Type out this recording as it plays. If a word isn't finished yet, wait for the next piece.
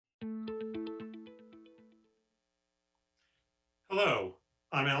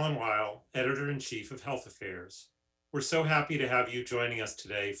I'm Alan Weil, Editor-in-Chief of Health Affairs. We're so happy to have you joining us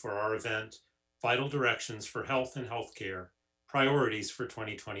today for our event, Vital Directions for Health and Healthcare, Priorities for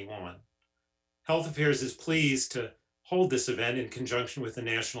 2021. Health Affairs is pleased to hold this event in conjunction with the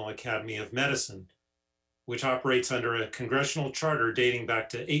National Academy of Medicine, which operates under a congressional charter dating back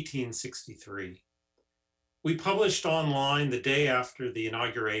to 1863. We published online the day after the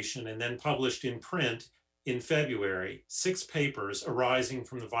inauguration and then published in print in February 6 papers arising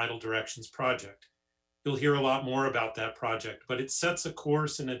from the Vital Directions project. You'll hear a lot more about that project, but it sets a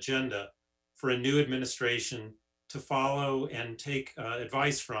course and agenda for a new administration to follow and take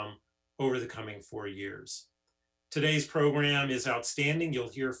advice from over the coming 4 years. Today's program is outstanding. You'll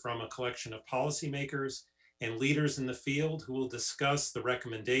hear from a collection of policymakers and leaders in the field who will discuss the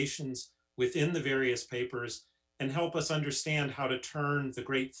recommendations within the various papers and help us understand how to turn the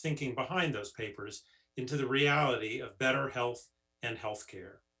great thinking behind those papers into the reality of better health and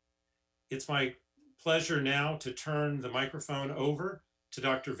healthcare. It's my pleasure now to turn the microphone over to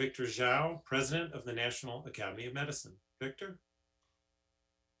Dr. Victor Dzau, President of the National Academy of Medicine. Victor?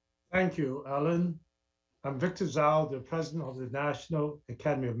 Thank you, Alan. I'm Victor Dzau, the President of the National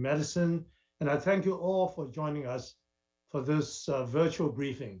Academy of Medicine, and I thank you all for joining us for this virtual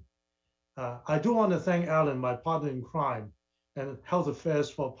briefing. I do want to thank Alan, my partner in crime, and Health Affairs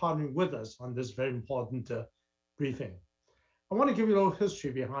for partnering with us on this very important briefing. I want to give you a little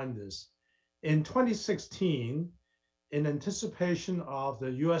history behind this. In 2016, in anticipation of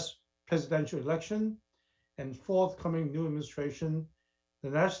the US presidential election and forthcoming new administration, the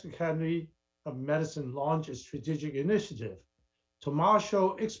National Academy of Medicine launched a strategic initiative to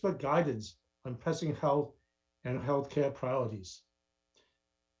marshal expert guidance on pressing health and healthcare priorities.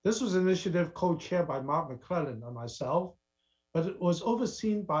 This was an initiative co-chaired by Mark McClellan and myself, but it was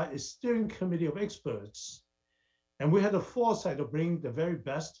overseen by a steering committee of experts. And we had the foresight of bringing the very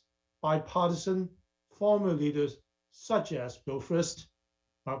best bipartisan former leaders such as Bill Frist,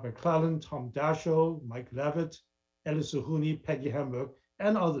 Mark McClellan, Tom Daschle, Mike Levitt, Ellis Ohuni, Peggy Hamburg,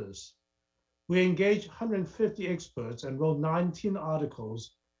 and others. We engaged 150 experts and wrote 19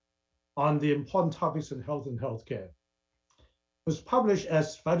 articles on the important topics in health and healthcare. It was published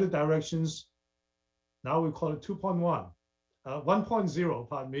as Vital Directions, now we call it 1.0,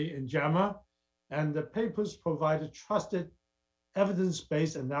 pardon me, in JAMA, and the papers provided trusted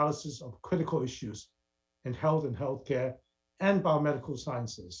evidence-based analysis of critical issues in health and healthcare and biomedical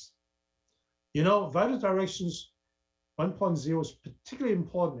sciences. You know, Vital Directions 1.0 is particularly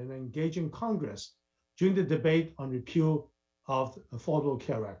important in engaging Congress during the debate on repeal of the Affordable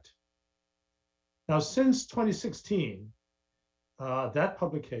Care Act. Now, since 2016, that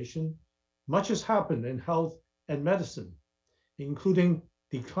publication, much has happened in health and medicine, including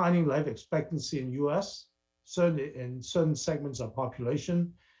declining life expectancy in US, certainly in certain segments of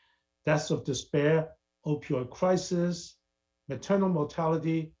population, deaths of despair, opioid crisis, maternal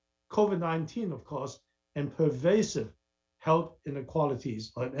mortality, COVID-19, of course, and pervasive health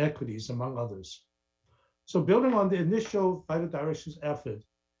inequalities or inequities, among others. So building on the initial Vital Directions effort,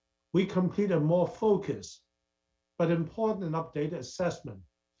 we complete a more focused but important and updated assessment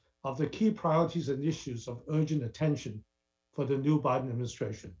of the key priorities and issues of urgent attention for the new Biden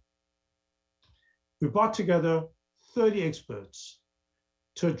administration. We brought together 30 experts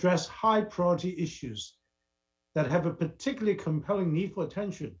to address high priority issues that have a particularly compelling need for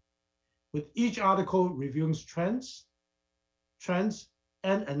attention, with each article reviewing trends, and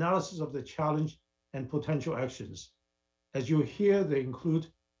analysis of the challenge and potential actions. As you hear, they include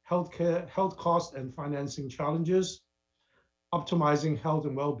health cost and financing challenges, optimizing health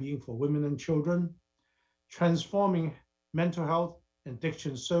and well-being for women and children, transforming mental health and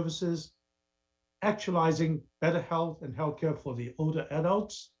addiction services, actualizing better health and healthcare for the older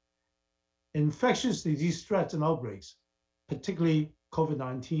adults, infectious disease threats and outbreaks, particularly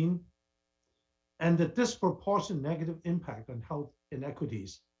COVID-19, and the disproportionate negative impact on health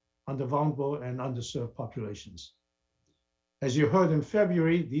inequities on the vulnerable and underserved populations. As you heard in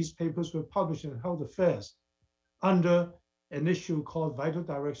February, these papers were published in Health Affairs under an issue called Vital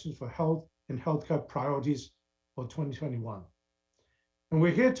Directions for Health and Healthcare Priorities for 2021. And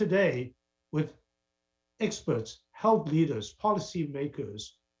we're here today with experts, health leaders, policymakers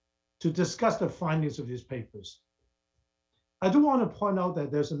to discuss the findings of these papers. I do want to point out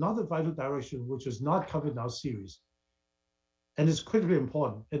that there's another Vital Direction which is not covered in our series, and it's critically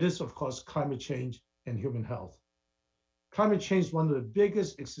important. It is, of course, climate change and human health. Climate change is one of the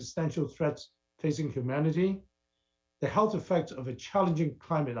biggest existential threats facing humanity. The health effects of a challenging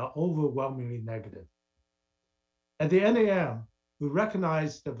climate are overwhelmingly negative. At the NAM, we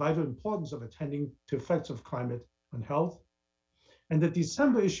recognize the vital importance of attending to effects of climate on health. and the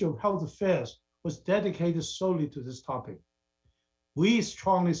December issue of Health Affairs was dedicated solely to this topic. We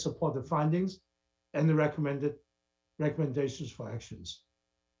strongly support the findings and the recommendations for actions.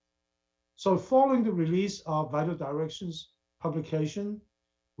 So following the release of Vital Directions publication,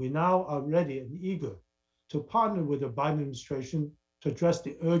 we now are ready and eager to partner with the Biden administration to address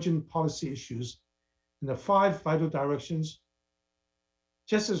the urgent policy issues in the 5 vital directions,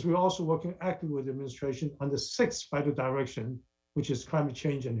 just as we're also working actively with the administration on the 6th vital direction, which is climate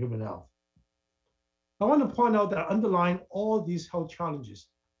change and human health. I want to point out that underlying all these health challenges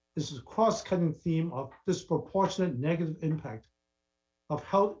is a cross-cutting theme of disproportionate negative impact of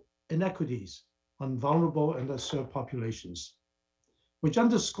health inequities on vulnerable and underserved populations, which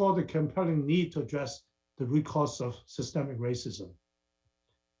underscore the compelling need to address the root cause of systemic racism.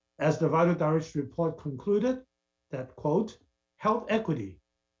 As the Vital Directions report concluded, that, quote, health equity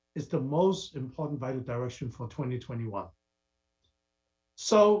is the most important vital direction for 2021.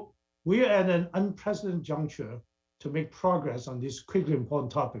 So we are at an unprecedented juncture to make progress on these critically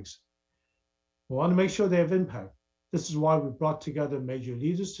important topics. We want to make sure they have impact. This is why we brought together major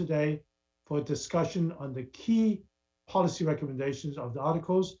leaders today for a discussion on the key policy recommendations of the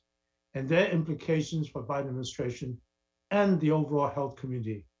articles and their implications for Biden administration and the overall health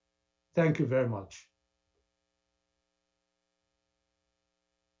community. Thank you very much.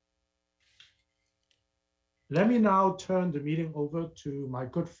 Let me now turn the meeting over to my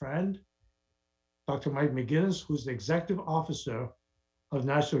good friend, Dr. Mike McGinnis, who's the Executive Officer of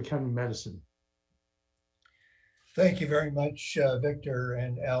National Academy of Medicine. Thank you very much, Victor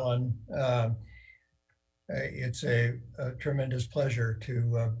and Alan. It's a tremendous pleasure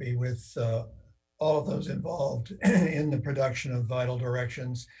to be with all of those involved in the production of Vital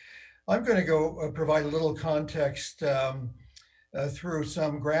Directions. I'm going to go provide a little context through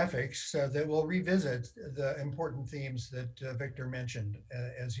some graphics that will revisit the important themes that Victor mentioned.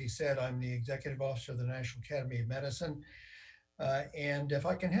 As he said, I'm the Executive Officer of the National Academy of Medicine. And if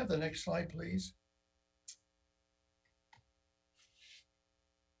I can have the next slide, please.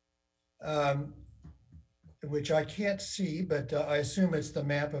 Which I can't see, but I assume it's the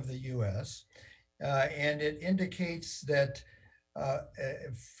map of the US. And it indicates that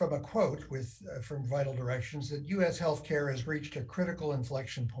from a quote from Vital Directions, that US healthcare has reached a critical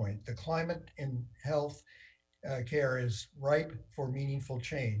inflection point. The climate in health care is ripe for meaningful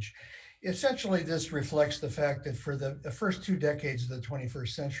change. Essentially, this reflects the fact that for the first 2 decades of the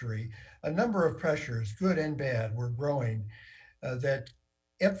 21st century, a number of pressures, good and bad, were growing that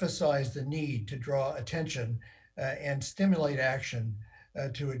emphasize the need to draw attention and stimulate action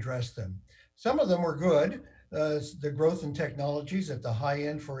to address them. Some of them were good. The growth in technologies at the high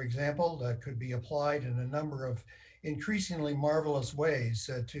end, for example, that could be applied in a number of increasingly marvelous ways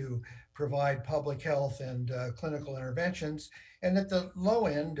to provide public health and clinical interventions. And at the low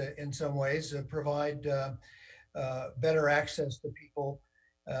end, in some ways, provide better access to people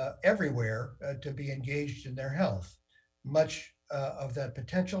everywhere to be engaged in their health. Much of that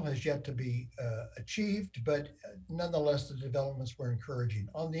potential has yet to be achieved, but nonetheless, the developments were encouraging.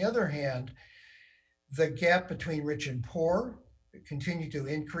 On the other hand, the gap between rich and poor continued to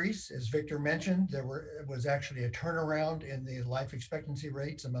increase. As Victor mentioned, there was actually a turnaround in the life expectancy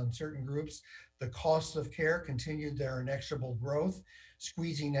rates among certain groups. The costs of care continued their inexorable growth,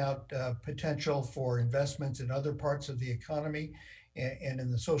 squeezing out potential for investments in other parts of the economy and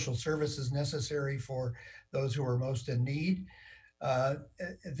in the social services necessary for those who are most in need.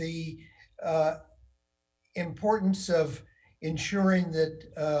 The importance of ensuring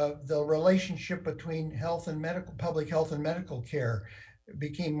that the relationship between health and public health and medical care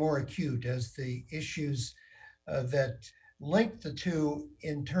became more acute as the issues that linked the two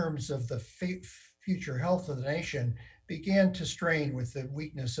in terms of the future health of the nation began to strain with the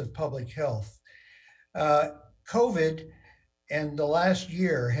weakness of public health. COVID and the last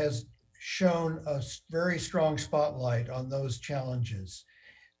year has shown a very strong spotlight on those challenges.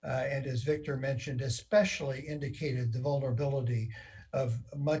 And as Victor mentioned, especially indicated the vulnerability of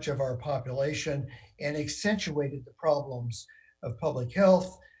much of our population and accentuated the problems of public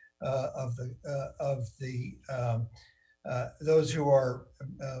health, of those who are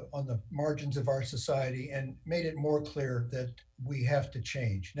on the margins of our society, and made it more clear that we have to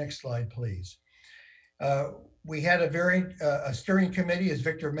change. Next slide, please. We had a steering committee, as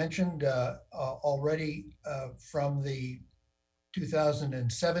Victor mentioned, already from the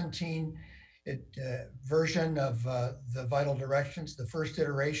 2017 version of the Vital Directions, the first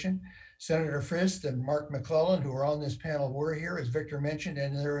iteration. Senator Frist and Mark McClellan, who are on this panel, were here, as Victor mentioned,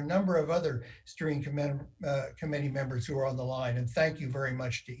 and there are a number of other steering committee members who are on the line, and thank you very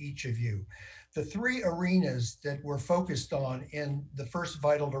much to each of you. The three arenas that we're focused on in the first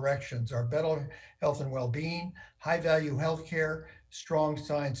vital directions are better health and well-being, high-value healthcare, strong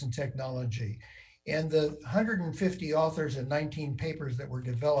science and technology. And the 150 authors and 19 papers that were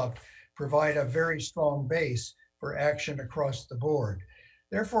developed provide a very strong base for action across the board.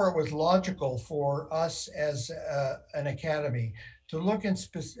 Therefore, it was logical for us as an academy to look in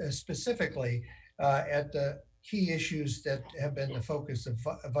specifically at the key issues that have been the focus of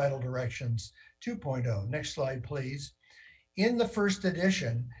Vital Directions 2.0. Next slide, please. In the first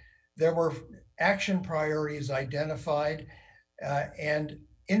edition, there were action priorities identified and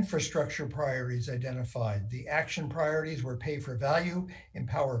infrastructure priorities identified. The action priorities were pay for value,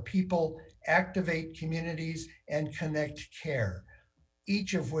 empower people, activate communities, and connect care,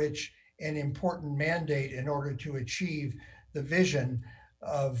 each of which an important mandate in order to achieve the vision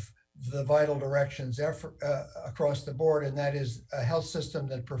of the Vital Directions effort across the board, and that is a health system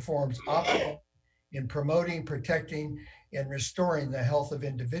that performs optimally in promoting, protecting, and restoring the health of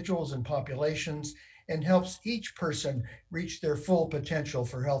individuals and populations, and helps each person reach their full potential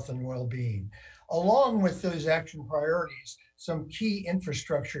for health and well-being. Along with those action priorities, some key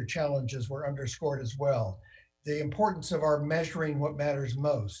infrastructure challenges were underscored as well. The importance of our measuring what matters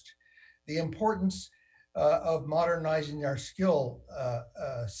most, the importance of modernizing our skill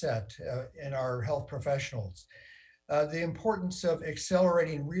set in our health professionals, the importance of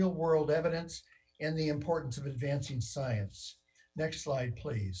accelerating real-world evidence, and the importance of advancing science. Next slide,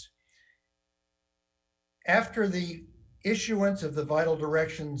 please. After the issuance of the Vital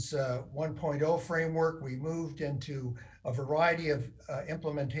Directions 1.0 framework, we moved into a variety of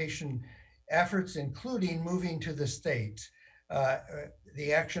implementation efforts, including moving to the states.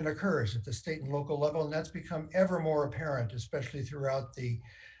 The action occurs at the state and local level, and that's become ever more apparent, especially throughout the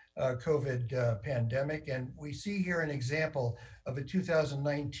COVID pandemic. And we see here an example of a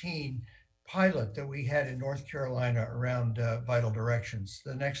 2019 pilot that we had in North Carolina around Vital Directions.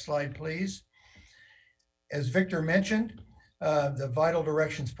 The next slide, please. As Victor mentioned, the Vital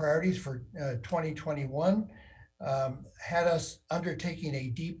Directions priorities for 2021 had us undertaking a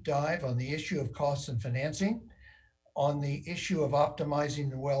deep dive on the issue of costs and financing, on the issue of optimizing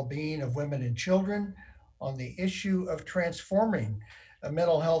the well-being of women and children, on the issue of transforming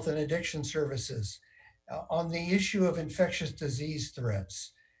mental health and addiction services, on the issue of infectious disease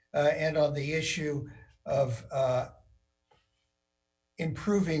threats, and on the issue of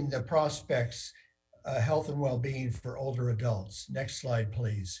improving the prospects, health and well-being for older adults. Next slide,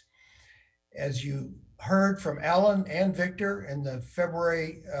 please. As you heard from Alan and Victor in the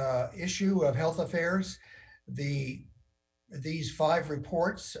February issue of Health Affairs, these 5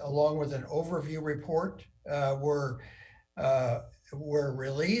 reports, along with an overview report, were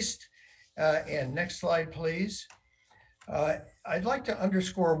released. And next slide, please. I'd like to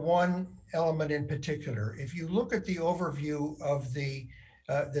underscore one element in particular. If you look at the overview of the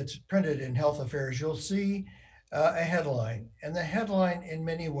that's printed in Health Affairs, you'll see a headline, and the headline in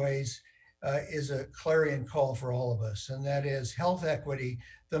many ways is a clarion call for all of us, and that is health equity,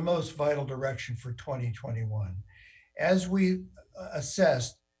 the most vital direction for 2021. As we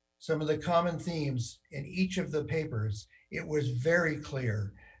assessed some of the common themes in each of the papers, it was very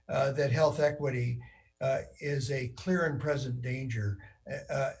clear that health equity is a clear and present danger.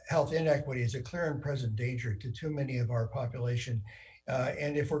 Health inequity is a clear and present danger to too many of our population.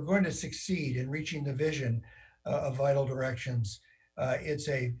 And if we're going to succeed in reaching the vision of Vital Directions, it's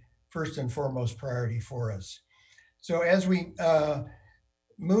a first and foremost priority for us. So as we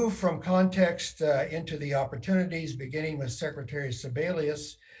move from context into the opportunities, beginning with Secretary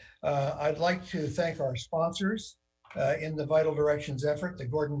Sebelius, I'd like to thank our sponsors in the Vital Directions effort, the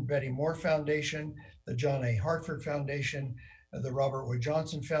Gordon Betty Moore Foundation, the John A. Hartford Foundation, the Robert Wood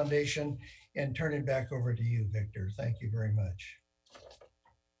Johnson Foundation, and turn it back over to you, Victor. Thank you very much.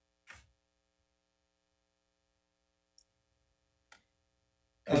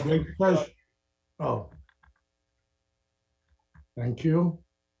 A great pleasure. Oh, thank you.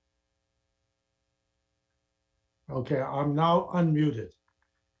 Okay, I'm now unmuted.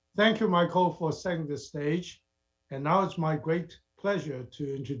 Thank you, Michael, for setting the stage. And now it's my great pleasure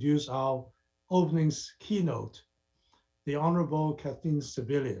to introduce our opening keynote, the Honorable Kathleen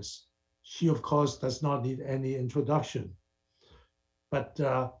Sebelius. She, of course, does not need any introduction. But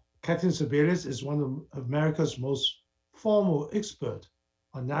Kathleen Sebelius is one of America's most formal experts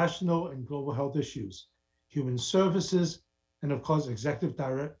on national and global health issues, human services, and of course,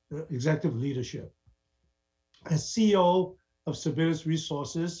 executive leadership. As CEO of Sebelius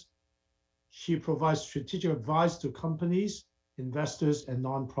Resources, she provides strategic advice to companies, investors, and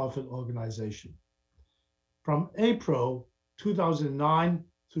nonprofit organizations. From April 2009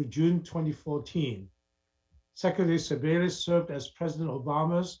 through June 2014. Secretary Sebelius served as President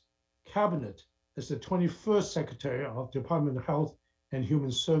Obama's cabinet as the 21st Secretary of Department of Health and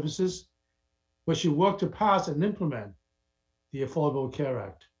Human Services, where she worked to pass and implement the Affordable Care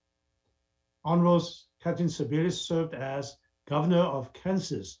Act. Honorable Kathleen Sebelius served as Governor of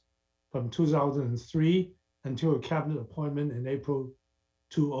Kansas from 2003 until her cabinet appointment in April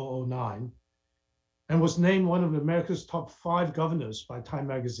 2009, and was named one of America's top 5 governors by Time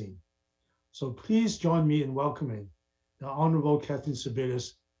magazine. So please join me in welcoming the Honorable Kathleen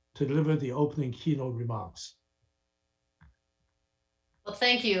Sebelius to deliver the opening keynote remarks. Well,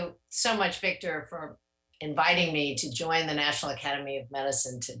 thank you so much, Victor, for inviting me to join the National Academy of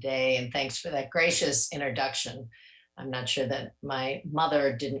Medicine today. And thanks for that gracious introduction. I'm not sure that my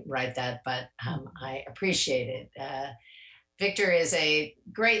mother didn't write that, but I appreciate it. Victor is a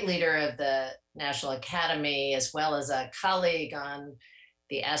great leader of the National Academy, as well as a colleague on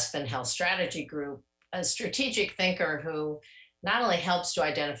the Aspen Health Strategy Group, a strategic thinker who not only helps to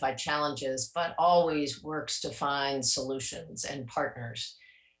identify challenges, but always works to find solutions and partners.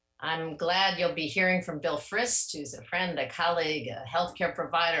 I'm glad you'll be hearing from Bill Frist, who's a friend, a colleague, a healthcare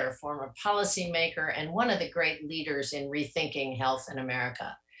provider, a former policymaker, and one of the great leaders in rethinking health in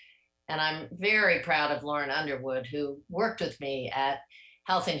America. And I'm very proud of Lauren Underwood, who worked with me at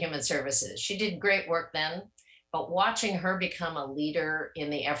Health and Human Services. She did great work then, but watching her become a leader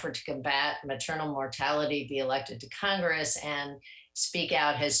in the effort to combat maternal mortality, be elected to Congress, and speak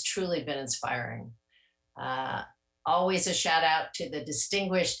out has truly been inspiring. Always a shout out to the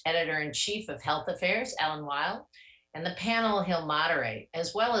distinguished editor-in-chief of Health Affairs, Alan Weil, and the panel he'll moderate,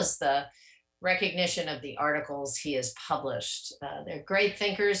 as well as the recognition of the articles he has published. There are great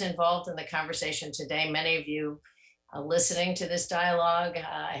thinkers involved in the conversation today. Many of you listening to this dialogue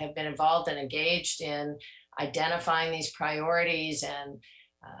have been involved and engaged in identifying these priorities and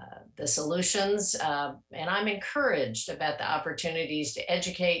the solutions. And I'm encouraged about the opportunities to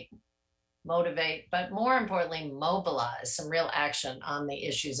educate, motivate, but more importantly, mobilize some real action on the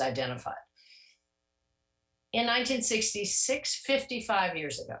issues identified. In 1966, 55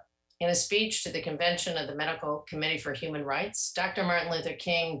 years ago, in a speech to the convention of the Medical Committee for Human Rights, Dr. Martin Luther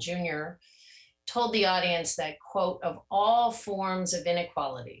King Jr. told the audience that, quote, "of all forms of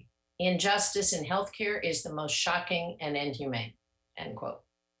inequality, injustice in healthcare is the most shocking and inhumane," end quote.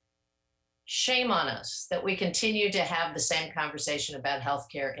 Shame on us that we continue to have the same conversation about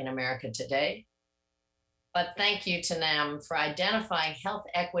healthcare in America today. But thank you to NAM for identifying health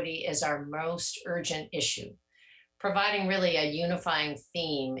equity as our most urgent issue, providing really a unifying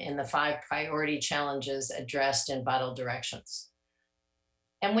theme in the 5 priority challenges addressed in vital directions.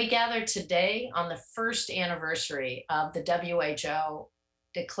 And we gather today on the 1st anniversary of the WHO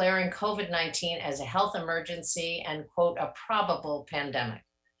declaring COVID-19 as a health emergency and, quote, "a probable pandemic."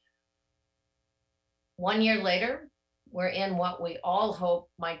 1 year later, we're in what we all hope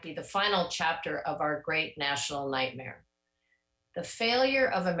might be the final chapter of our great national nightmare. The failure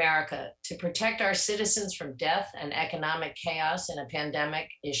of America to protect our citizens from death and economic chaos in a pandemic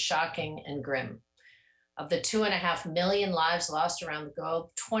is shocking and grim. Of the 2.5 million lives lost around the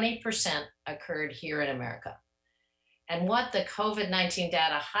globe, 20% occurred here in America. And what the COVID-19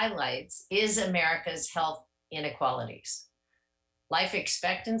 data highlights is America's health inequalities. Life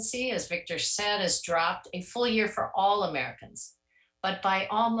expectancy, as Victor said, has dropped a full year for all Americans, but by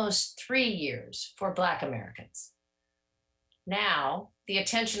almost 3 years for Black Americans. Now, the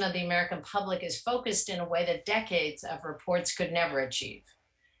attention of the American public is focused in a way that decades of reports could never achieve.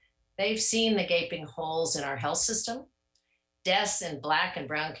 They've seen the gaping holes in our health system, deaths in Black and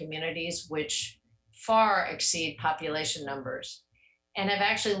brown communities, which far exceed population numbers, and have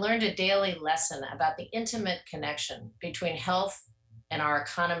actually learned a daily lesson about the intimate connection between health and our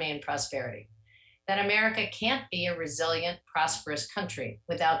economy and prosperity, that America can't be a resilient, prosperous country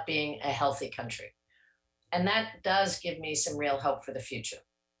without being a healthy country. And that does give me some real hope for the future.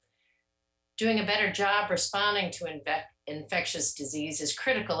 Doing a better job responding to infectious disease is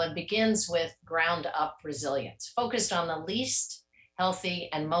critical and begins with ground-up resilience, focused on the least healthy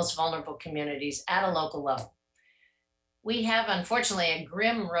and most vulnerable communities at a local level. We have, unfortunately, a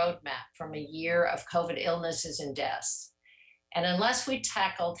grim roadmap from a year of COVID illnesses and deaths. And unless we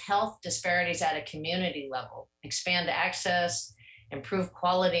tackled health disparities at a community level, expand access, improve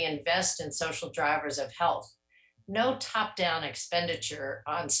quality, invest in social drivers of health, no top-down expenditure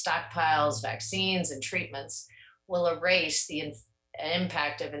on stockpiles, vaccines, and treatments will erase the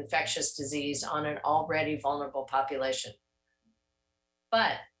impact of infectious disease on an already vulnerable population.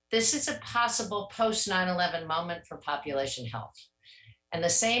 But this is a possible post-9/11 moment for population health. And the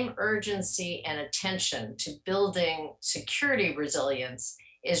same urgency and attention to building security resilience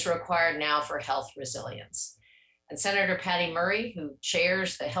is required now for health resilience. And Senator Patty Murray, who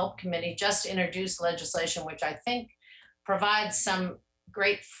chairs the HELP Committee, just introduced legislation which I think provides some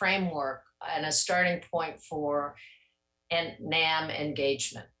great framework and a starting point for NAM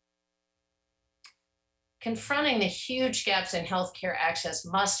engagement. Confronting the huge gaps in healthcare access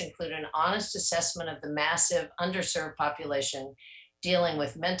must include an honest assessment of the massive underserved population dealing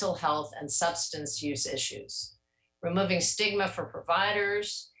with mental health and substance use issues. Removing stigma for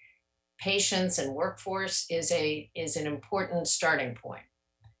providers, patients, and workforce is an important starting point.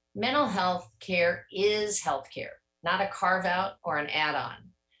 Mental health care is healthcare, not a carve-out or an add-on.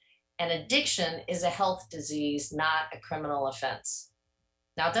 And addiction is a health disease, not a criminal offense.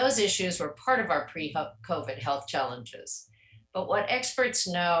 Now, those issues were part of our pre-COVID health challenges. But what experts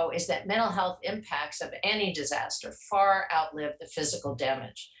know is that mental health impacts of any disaster far outlive the physical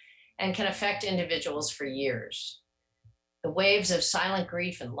damage and can affect individuals for years. The waves of silent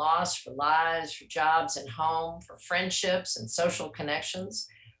grief and loss for lives, for jobs and home, for friendships and social connections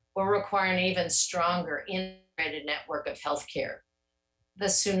will require an even stronger integrated network of healthcare. The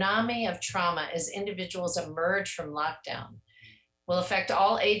tsunami of trauma as individuals emerge from lockdown will affect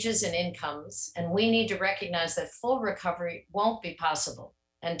all ages and incomes, and we need to recognize that full recovery won't be possible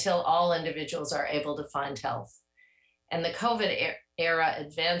until all individuals are able to find health. And the COVID era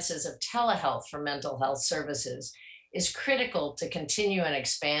advances of telehealth for mental health services is critical to continue and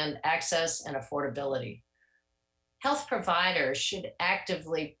expand access and affordability. Health providers should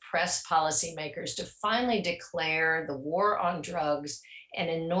actively press policymakers to finally declare the war on drugs an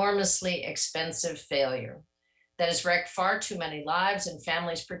enormously expensive failure that has wrecked far too many lives and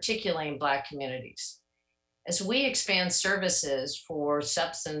families, particularly in Black communities. As we expand services for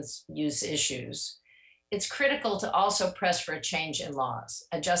substance use issues, it's critical to also press for a change in laws,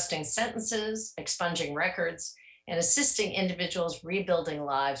 adjusting sentences, expunging records, and assisting individuals rebuilding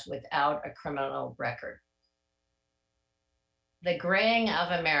lives without a criminal record. The graying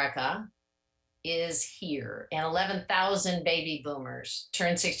of America is here, and 11,000 baby boomers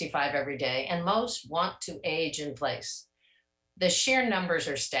turn 65 every day, and most want to age in place. The sheer numbers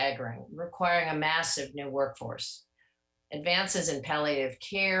are staggering, requiring a massive new workforce. Advances in palliative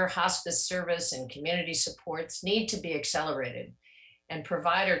care, hospice service, and community supports need to be accelerated, and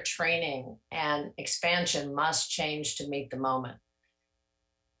provider training and expansion must change to meet the moment.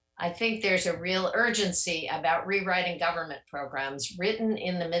 I think there's a real urgency about rewriting government programs written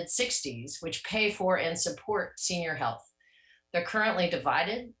in the mid-60s, which pay for and support senior health. They're currently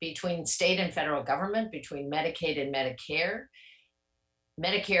divided between state and federal government, between Medicaid and Medicare.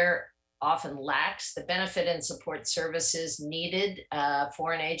 Medicare often lacks the benefit and support services needed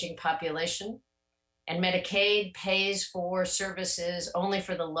for an aging population. And Medicaid pays for services only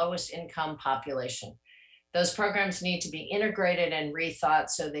for the lowest income population. Those programs need to be integrated and rethought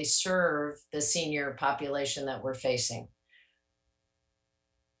so they serve the senior population that we're facing.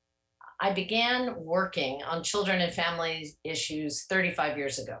 I began working on children and family issues 35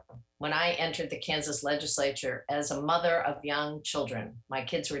 years ago when I entered the Kansas legislature as a mother of young children. My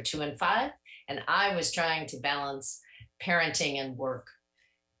kids were 2 and 5, and I was trying to balance parenting and work.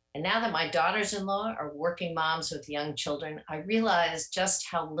 And now that my daughters-in-law are working moms with young children, I realize just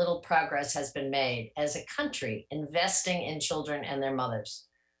how little progress has been made as a country investing in children and their mothers.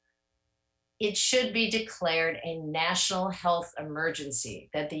 It should be declared a national health emergency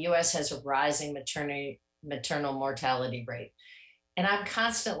that the US has a rising maternal mortality rate. And I'm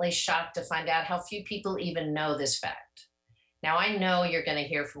constantly shocked to find out how few people even know this fact. Now, I know you're going to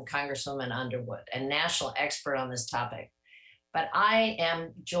hear from Congresswoman Underwood, a national expert on this topic. But I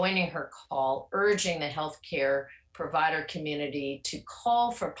am joining her call, urging the healthcare provider community to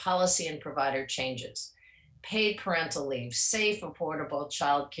call for policy and provider changes. Paid parental leave, safe, affordable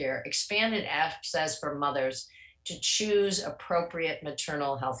childcare, expanded access for mothers to choose appropriate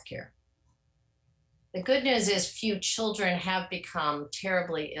maternal health care. The good news is few children have become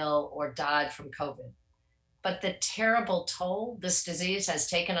terribly ill or died from COVID. But the terrible toll this disease has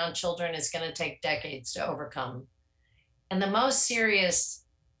taken on children is going to take decades to overcome. And the most serious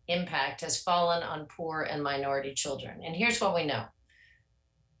impact has fallen on poor and minority children. And here's what we know.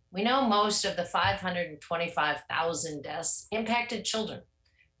 We know most of the 525,000 deaths impacted children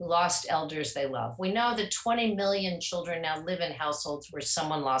who lost elders they love. We know that 20 million children now live in households where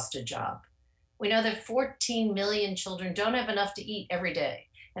someone lost a job. We know that 14 million children don't have enough to eat every day.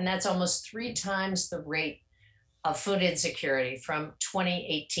 And that's almost 3 times the rate of food insecurity from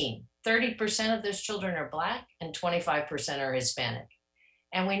 2018. 30% of those children are Black and 25% are Hispanic.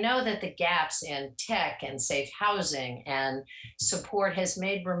 And we know that the gaps in tech and safe housing and support has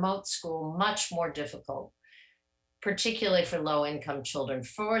made remote school much more difficult. particularly for low-income children,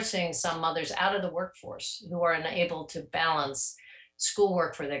 forcing some mothers out of the workforce who are unable to balance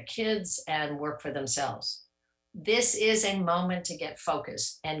schoolwork for their kids and work for themselves. This is a moment to get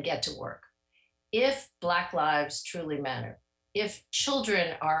focused and get to work. If Black lives truly matter, if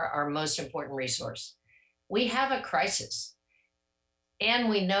children are our most important resource, we have a crisis. And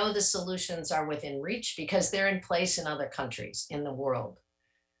we know the solutions are within reach because they're in place in other countries in the world.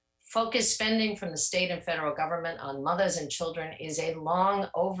 Focused spending from the state and federal government on mothers and children is a long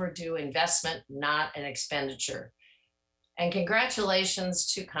overdue investment, not an expenditure. And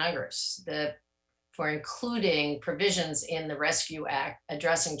congratulations to Congress for including provisions in the Rescue Act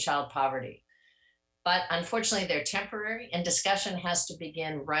addressing child poverty. But unfortunately, they're temporary, and discussion has to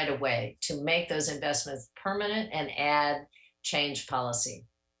begin right away to make those investments permanent and add change policy.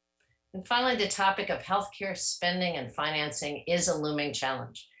 And finally, the topic of healthcare spending and financing is a looming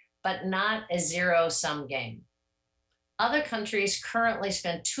challenge, but not a zero-sum game. Other countries currently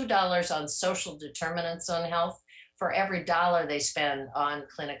spend $2 on social determinants on health for every dollar they spend on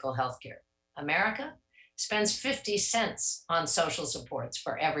clinical healthcare. America spends 50 cents on social supports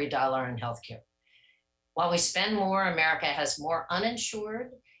for every dollar in healthcare. While we spend more, America has more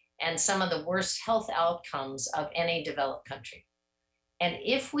uninsured and some of the worst health outcomes of any developed country. And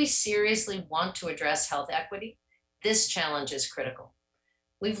if we seriously want to address health equity, this challenge is critical.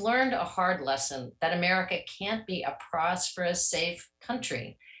 We've learned a hard lesson that America can't be a prosperous, safe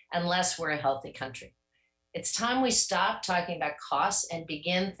country unless we're a healthy country. It's time we stop talking about costs and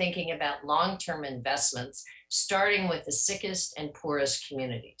begin thinking about long-term investments, starting with the sickest and poorest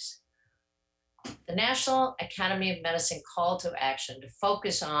communities. The National Academy of Medicine call to action to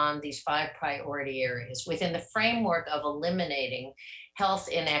focus on these 5 priority areas within the framework of eliminating health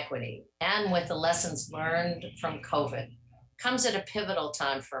inequity and with the lessons learned from COVID comes at a pivotal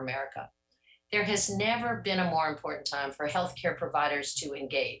time for America. There has never been a more important time for healthcare providers to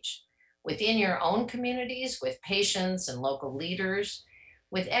engage within your own communities, with patients and local leaders,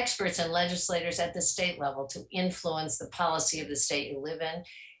 with experts and legislators at the state level to influence the policy of the state you live in,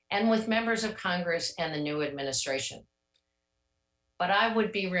 and with members of Congress and the new administration. But I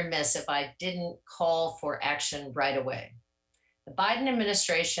would be remiss if I didn't call for action right away. The Biden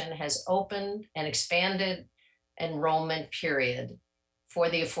administration has opened an expanded enrollment period for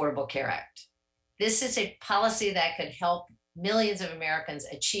the Affordable Care Act. This is a policy that could help millions of Americans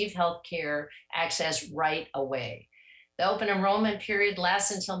achieve health care access right away. The open enrollment period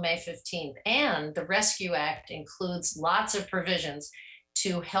lasts until May 15th, and the Rescue Act includes lots of provisions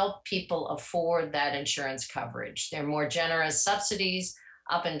to help people afford that insurance coverage. There are more generous subsidies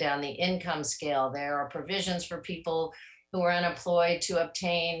up and down the income scale. There are provisions for people who are unemployed to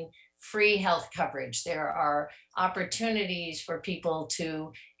obtain free health coverage. There are opportunities for people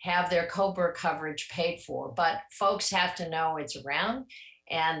to have their COBRA coverage paid for, but folks have to know it's around,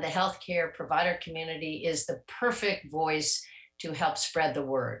 and the healthcare provider community is the perfect voice to help spread the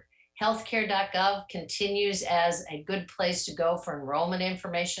word. Healthcare.gov continues as a good place to go for enrollment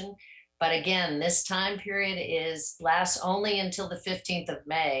information. But again, this time period lasts only until the 15th of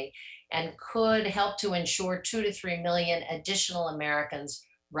May and could help to ensure 2 to 3 million additional Americans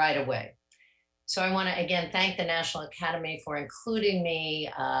right away. So I want to again thank the National Academy for including me.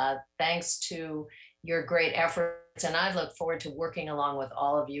 Thanks to your great efforts. And I look forward to working along with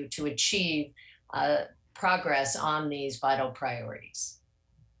all of you to achieve progress on these vital priorities.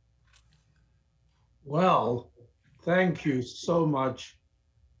 Well, thank you so much,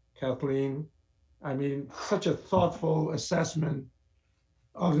 Kathleen. I mean, such a thoughtful assessment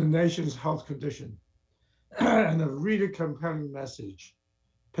of the nation's health condition and a really compelling message,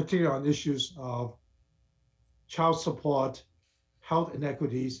 particularly on issues of child support, health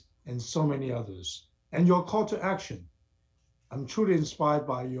inequities, and so many others. And your call to action. I'm truly inspired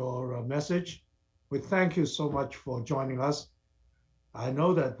by your message. We thank you so much for joining us. I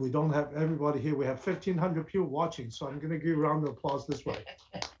know that we don't have everybody here. We have 1,500 people watching, so I'm going to give you a round of applause this way.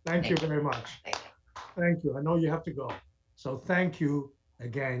 Thank you very much. Thank you. I know you have to go. So thank you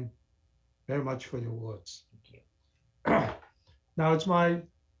again very much for your words. Thank you. Now, it's my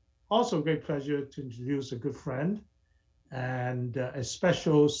also great pleasure to introduce a good friend and a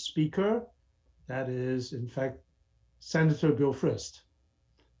special speaker. That is, in fact, Senator Bill Frist.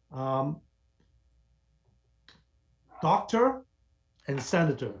 Doctor and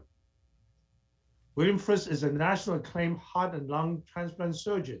Senator William Frist is a national acclaimed heart and lung transplant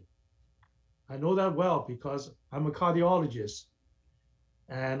surgeon. I know that well because I'm a cardiologist.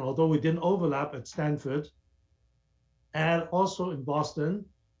 And although we didn't overlap at Stanford and also in Boston,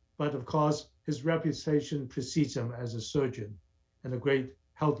 but of course, his reputation precedes him as a surgeon and a great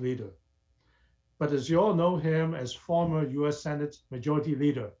health leader. but as you all know him as former US Senate Majority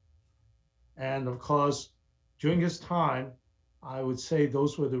Leader. And of course, during his time, I would say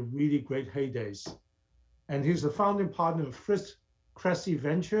those were the really great heydays. And he's the founding partner of Frist-Cressey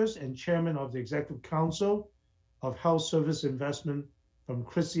Ventures and chairman of the Executive Council of Health Service Investment from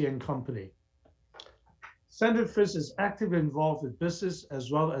Cressey and Company. Senator Frist is actively involved with business as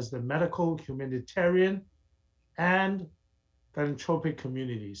well as the medical, humanitarian, and philanthropic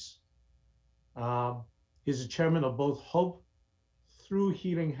communities. He's the chairman of both Hope Through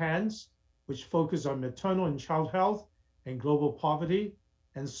Healing Hands, which focus on maternal and child health and global poverty,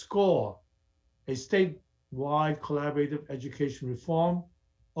 and SCORE, a statewide collaborative education reform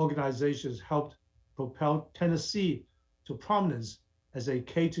organization that helped propel Tennessee to prominence as a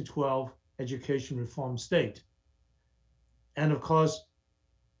K-12 education reform state. And of course,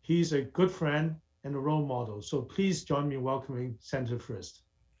 he's a good friend and a role model. So please join me in welcoming Senator Frist.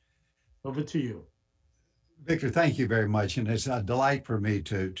 Over to you. Victor, thank you very much. And it's a delight for me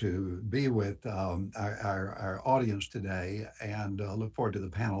to be with our audience today, and look forward to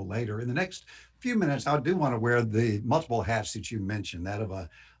the panel later. In the next few minutes, I do want to wear the multiple hats that you mentioned, that of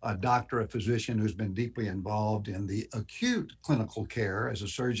a doctor, a physician who's been deeply involved in the acute clinical care as a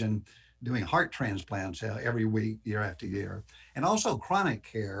surgeon doing heart transplants every week, year after year, and also chronic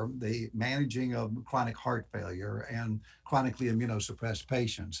care, the managing of chronic heart failure and chronically immunosuppressed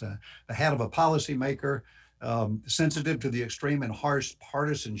patients. The hat of a policymaker, sensitive to the extreme and harsh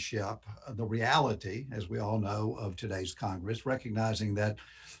partisanship, the reality, as we all know, of today's Congress, recognizing that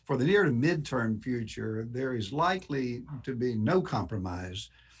for the near to midterm future, there is likely to be no compromise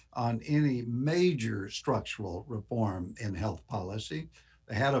on any major structural reform in health policy.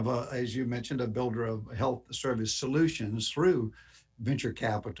 The head of, as you mentioned, a builder of health service solutions through venture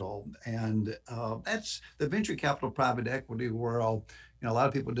capital. And that's the venture capital private equity world. You know, a lot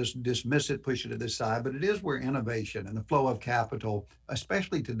of people just dismiss it, push it to the side, but it is where innovation and the flow of capital,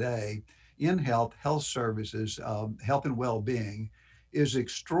 especially today in health services, health and well-being, is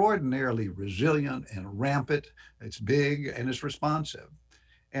extraordinarily resilient and rampant. It's big and it's responsive.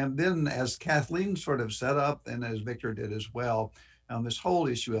 And then, as Kathleen sort of set up, and as Victor did as well, this whole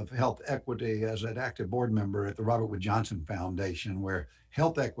issue of health equity, as an active board member at the Robert Wood Johnson Foundation, where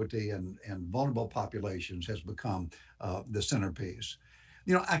health equity and vulnerable populations has become the centerpiece.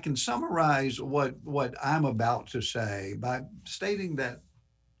 You know, I can summarize what I'm about to say by stating that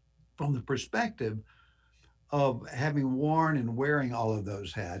from the perspective of having worn and wearing all of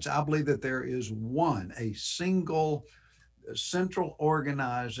those hats, I believe that there is a single central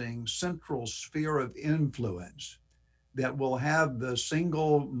organizing, central sphere of influence that will have the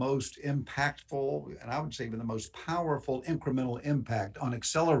single most impactful, and I would say even the most powerful incremental impact on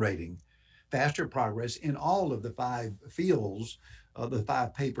accelerating faster progress in all of the five fields, the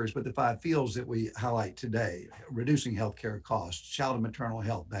five papers, but the five fields that we highlight today: reducing healthcare costs, child and maternal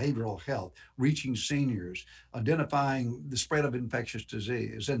health, behavioral health, reaching seniors, identifying the spread of infectious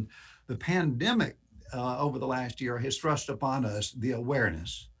disease. And the pandemic over the last year has thrust upon us the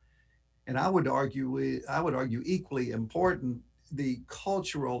awareness, and I would argue equally important, the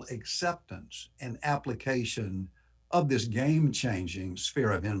cultural acceptance and application of this game-changing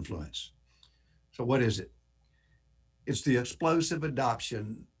sphere of influence. So what is it? It's the explosive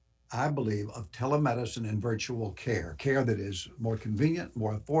adoption, I believe, of telemedicine and virtual care that is more convenient,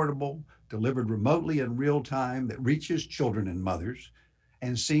 more affordable, delivered remotely in real time, that reaches children and mothers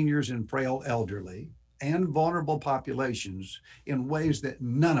and seniors and frail elderly and vulnerable populations in ways that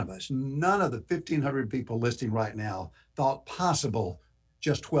none of the 1,500 people listening right now thought possible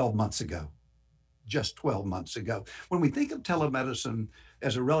just 12 months ago. Just 12 months ago. When we think of telemedicine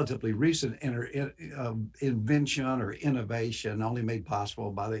as a relatively recent invention or innovation, only made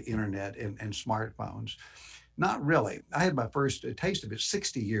possible by the internet and smartphones, not really. I had my first taste of it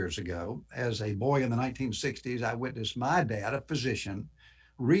 60 years ago. As a boy in the 1960s, I witnessed my dad, a physician,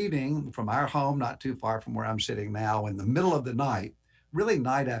 reading from our home, not too far from where I'm sitting now, in the middle of the night, really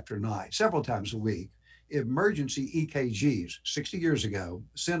night after night, several times a week, emergency EKGs 60 years ago,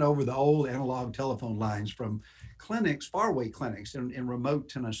 sent over the old analog telephone lines from clinics, faraway clinics in remote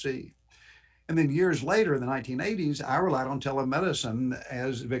Tennessee. And then years later, in the 1980s, I relied on telemedicine,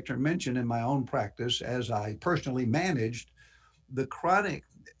 as Victor mentioned, in my own practice, as I personally managed the chronic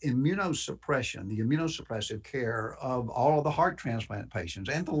immunosuppression, the immunosuppressive care of all of the heart transplant patients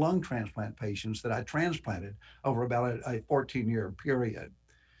and the lung transplant patients that I transplanted over about a 14-year period.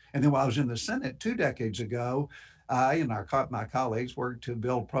 And then while I was in the Senate 2 decades ago, I and my colleagues worked to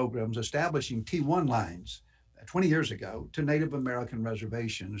build programs establishing T1 lines 20 years ago to Native American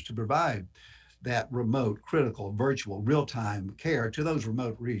reservations to provide that remote, critical, virtual, real-time care to those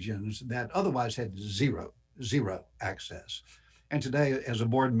remote regions that otherwise had zero access. And today, as a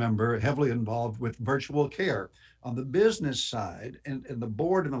board member, heavily involved with virtual care on the business side and the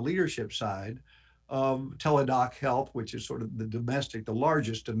board and the leadership side of Teladoc Health, which is sort of the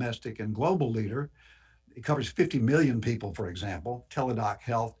largest domestic and global leader. It covers 50 million people, for example, Teladoc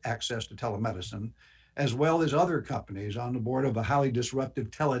Health, access to telemedicine, as well as other companies on the board of a highly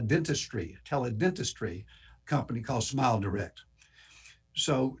disruptive teledentistry company called Smile Direct.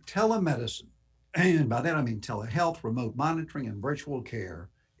 So telemedicine, and by that I mean telehealth, remote monitoring, and virtual care,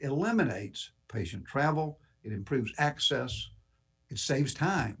 eliminates patient travel, it improves access, it saves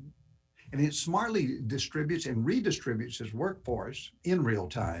time, and it smartly distributes and redistributes its workforce in real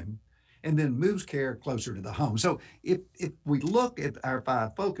time, and then moves care closer to the home. So if we look at our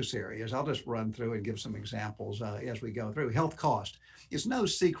 5 focus areas, I'll just run through and give some examples as we go through. Health cost. It's no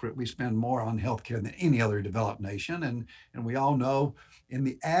secret we spend more on healthcare than any other developed nation, and we all know in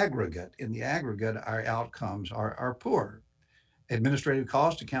the aggregate, our outcomes are poor. Administrative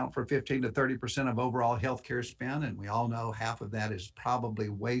costs account for 15 to 30% of overall healthcare spend, and we all know half of that is probably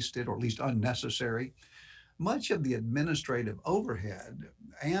wasted or at least unnecessary. Much of the administrative overhead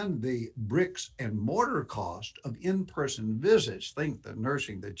and the bricks and mortar cost of in-person visits, think the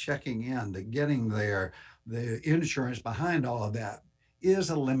nursing, the checking in, the getting there, the insurance behind all of that, is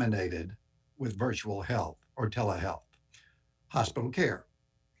eliminated with virtual health or telehealth. Hospital care,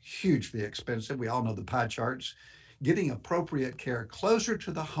 hugely expensive. We all know the pie charts. Getting appropriate care closer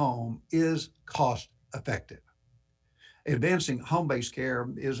to the home is cost effective. Advancing home-based care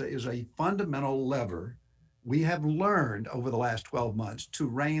is a fundamental lever we have learned over the last 12 months to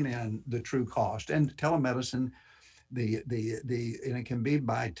rein in the true cost. And telemedicine, and it can be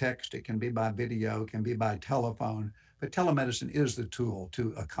by text, it can be by video, it can be by telephone, but telemedicine is the tool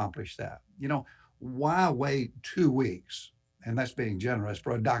to accomplish that. Why wait 2 weeks? And that's being generous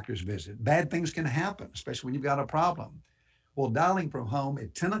for a doctor's visit. Bad things can happen, especially when you've got a problem. Well, dialing from home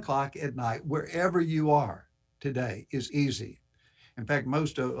at 10 o'clock at night, wherever you are today, is easy. In fact,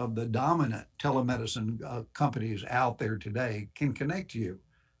 most of the dominant telemedicine companies out there today can connect you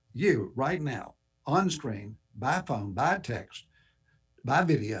right now, on screen, by phone, by text, by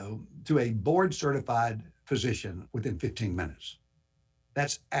video, to a board-certified physician within 15 minutes.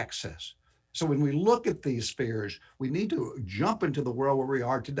 That's access. So when we look at these spheres, we need to jump into the world where we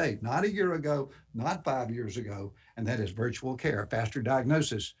are today, not a year ago, not 5 years ago, and that is virtual care. Faster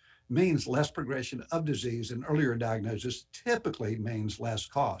diagnosis means less progression of disease, and earlier diagnosis typically means less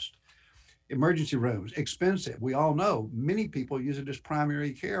cost. Emergency rooms, expensive. We all know many people use it as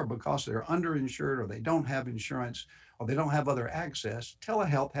primary care because they're underinsured or they don't have insurance or they don't have other access.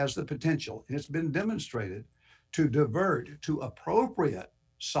 Telehealth has the potential, and it's been demonstrated, to divert to appropriate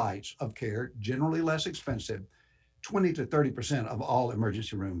sites of care, generally less expensive, 20 to 30% of all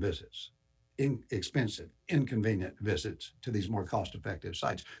emergency room visits. Expensive, inconvenient visits to these more cost-effective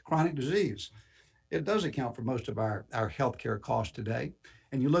sites. Chronic disease, it does account for most of our healthcare costs today.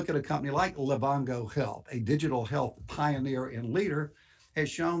 And you look at a company like Livongo Health, a digital health pioneer and leader, has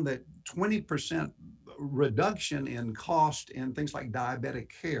shown that 20% reduction in cost in things like diabetic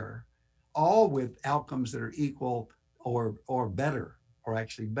care, all with outcomes that are equal or better, or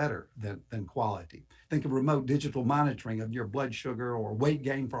actually better than quality. Think of remote digital monitoring of your blood sugar or weight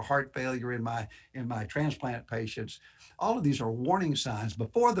gain for heart failure in my transplant patients. All of these are warning signs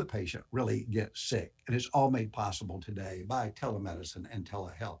before the patient really gets sick. And it's all made possible today by telemedicine and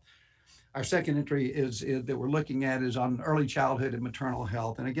telehealth. Our second entry that we're looking at is on early childhood and maternal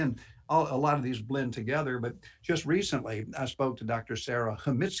health. And again, a lot of these blend together, but just recently I spoke to Dr. Sarah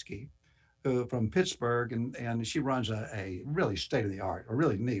Homitsky, from Pittsburgh, and she runs a really state-of-the-art, a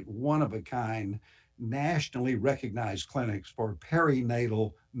really neat, one-of-a-kind, nationally recognized clinics for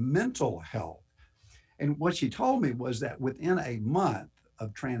perinatal mental health. And what she told me was that within a month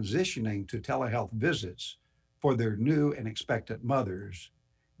of transitioning to telehealth visits for their new and expectant mothers,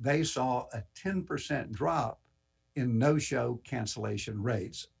 they saw a 10% drop in no-show cancellation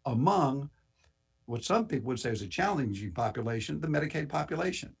rates among what some people would say is a challenging population, the Medicaid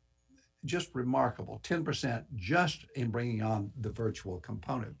population. Just remarkable, 10% just in bringing on the virtual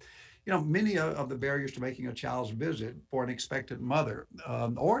component. Many of the barriers to making a child's visit for an expectant mother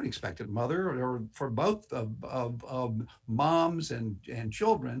or for both of moms and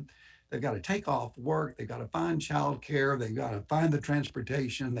children, they've got to take off work, they've got to find childcare, they've got to find the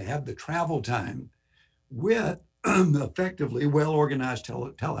transportation, they have the travel time. With effectively well-organized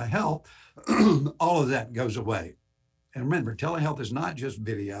telehealth, all of that goes away. And remember, telehealth is not just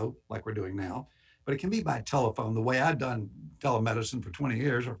video like we're doing now, but it can be by telephone. The way I've done telemedicine for 20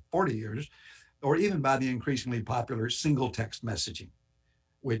 years or 40 years, or even by the increasingly popular single text messaging,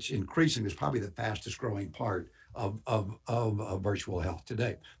 which increasingly is probably the fastest growing part of virtual health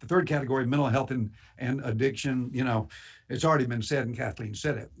today. The third category, mental health and addiction, it's already been said, and Kathleen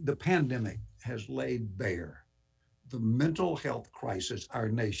said it. The pandemic has laid bare the mental health crisis our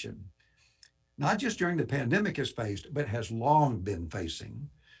nation, not just during the pandemic, has faced, but has long been facing,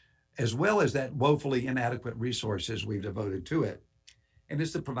 as well as that woefully inadequate resources we've devoted to it. And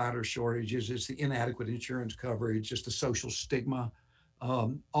it's the provider shortages, it's the inadequate insurance coverage, it's the social stigma,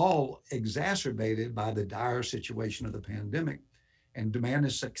 all exacerbated by the dire situation of the pandemic. And demand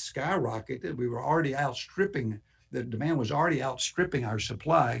has skyrocketed. The demand was already outstripping our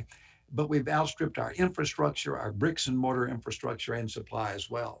supply, but we've outstripped our infrastructure, our bricks and mortar infrastructure and supply as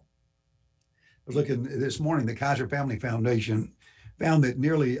well. I was looking this morning, the Kaiser Family Foundation found that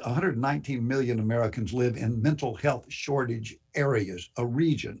nearly 119 million Americans live in mental health shortage areas, a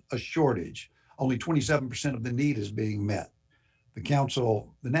region, a shortage. Only 27% of the need is being met. The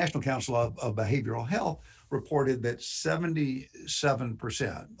National Council of Behavioral Health reported that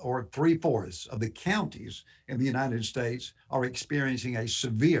 77%, or 3/4 of the counties in the United States, are experiencing a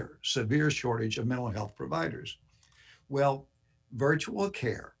severe shortage of mental health providers. Well, virtual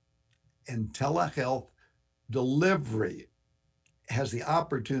care and telehealth delivery has the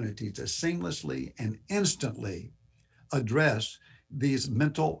opportunity to seamlessly and instantly address these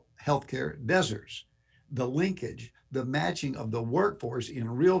mental health care deserts, the linkage, the matching of the workforce in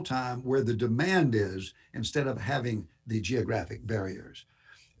real time where the demand is, instead of having the geographic barriers.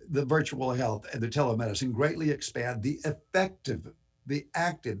 The virtual health and the telemedicine greatly expand the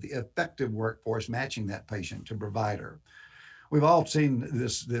effective workforce matching that patient to provider. We've all seen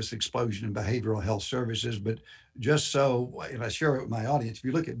this explosion in behavioral health services, but just so, and I share it with my audience, if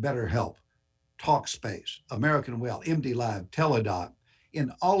you look at BetterHelp, Talkspace, American Well, MD Live, Teladoc,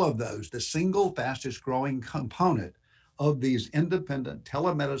 in all of those, the single fastest growing component of these independent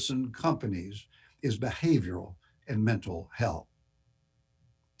telemedicine companies is behavioral and mental health.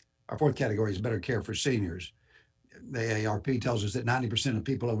 Our fourth category is better care for seniors. The AARP tells us that 90% of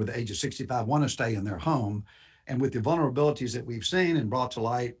people over the age of 65 want to stay in their home. And with the vulnerabilities that we've seen and brought to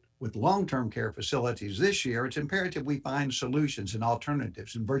light with long-term care facilities this year, it's imperative we find solutions and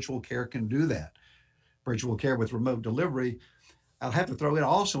alternatives, and virtual care can do that. Virtual care with remote delivery, I'll have to throw in,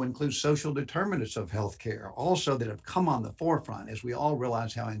 also includes social determinants of healthcare, also that have come on the forefront as we all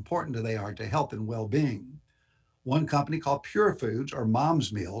realize how important they are to health and well-being. One company called Pure Foods, or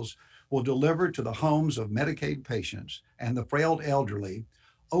Mom's Meals, will deliver to the homes of Medicaid patients and the frail elderly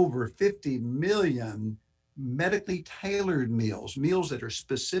over 50 million medically tailored meals that are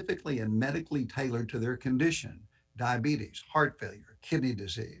specifically and medically tailored to their condition: diabetes, heart failure, kidney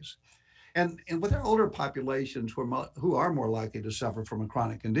disease. And with our older populations who are more likely to suffer from a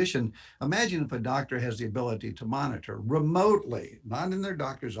chronic condition, imagine if a doctor has the ability to monitor remotely, not in their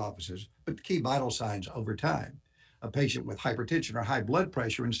doctor's offices, but key vital signs over time. A patient with hypertension or high blood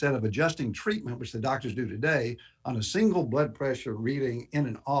pressure, instead of adjusting treatment, which the doctors do today, on a single blood pressure reading in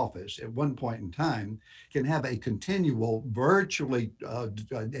an office at one point in time, can have a continual, virtually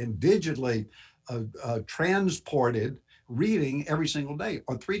and digitally transported reading every single day,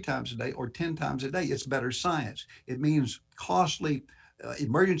 or 3 times a day, or 10 times a day. It's better science. It means costly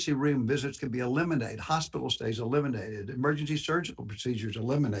emergency room visits can be eliminated, hospital stays eliminated, emergency surgical procedures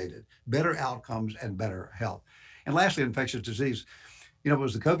eliminated, better outcomes and better health. And lastly, infectious disease. It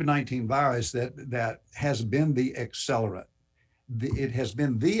was the COVID-19 virus that has been the accelerant. It has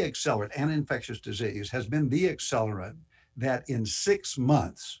been the accelerant, and infectious disease has been the accelerant that in 6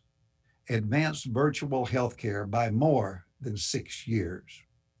 months advanced virtual healthcare by more than 6 years.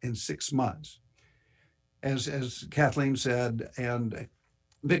 In 6 months. As Kathleen said, and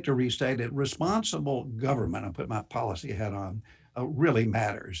Victor restated, responsible government, I put my policy hat on, really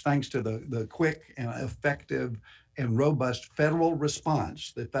matters. Thanks to the quick and effective and robust federal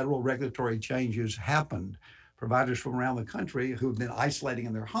response, the federal regulatory changes happened. Providers from around the country who've been isolating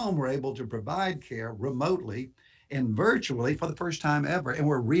in their home were able to provide care remotely and virtually for the first time ever, and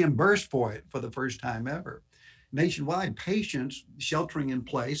were reimbursed for it for the first time ever. Nationwide, patients sheltering in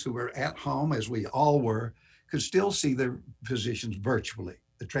place who were at home, as we all were, could still see their physicians virtually.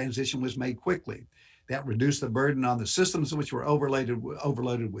 The transition was made quickly. That reduced the burden on the systems which were overloaded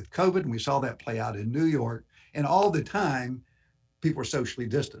with COVID, and we saw that play out in New York. And all the time, people were socially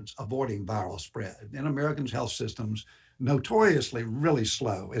distanced, avoiding viral spread. And Americans' health systems, notoriously really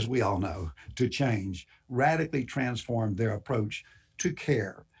slow, as we all know, to change, radically transformed their approach to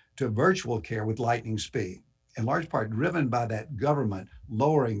care, to virtual care with lightning speed, in large part driven by that government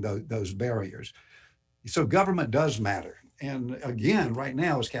lowering those barriers. So government does matter. And again, right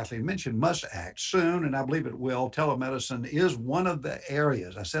now, as Kathleen mentioned, must act soon, and I believe it will. Telemedicine is one of the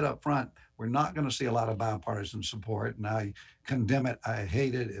areas. I said up front, we're not going to see a lot of bipartisan support, and I condemn it. I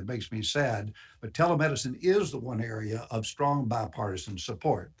hate it. It makes me sad. But telemedicine is the one area of strong bipartisan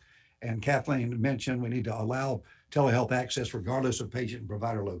support. And Kathleen mentioned we need to allow telehealth access regardless of patient and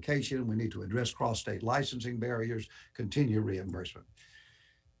provider location. We need to address cross-state licensing barriers, continue reimbursement.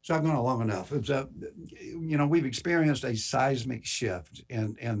 So I've gone on long enough. We've experienced a seismic shift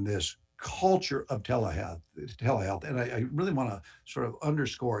in this culture of telehealth, and I really want to sort of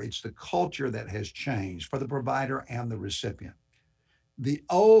underscore it's the culture that has changed for the provider and the recipient. The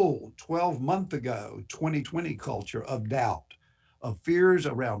old 12-month ago, 2020 culture of doubt, of fears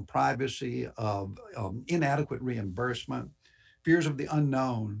around privacy, of inadequate reimbursement, fears of the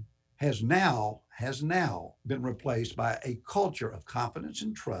unknown, has now been replaced by a culture of confidence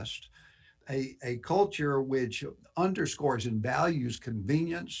and trust, a culture which underscores and values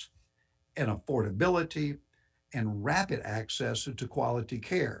convenience and affordability and rapid access to quality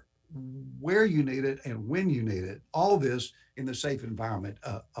care, where you need it and when you need it, all this in the safe environment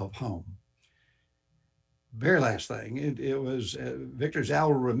of home. Very last thing, it was, Victor Dzau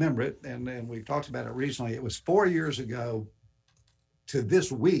will remember it, and we've talked about it recently. It was 4 years ago to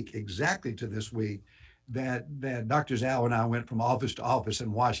this week, exactly to this week, that Dr. Dzau and I went from office to office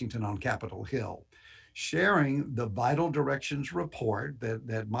in Washington on Capitol Hill, sharing the Vital Directions report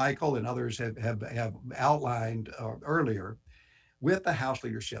that Michael and others have outlined earlier with the House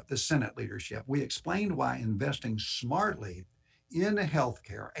leadership, the Senate leadership. We explained why investing smartly in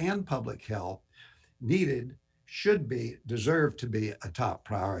healthcare and public health deserved to be a top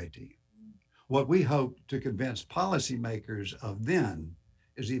priority. What we hope to convince policymakers of then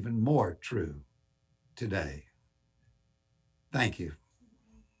is even more true today. Thank you.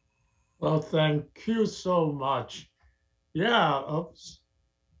 Well, thank you so much. Yeah,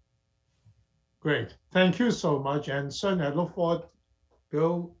 great. Thank you so much. And certainly I look forward,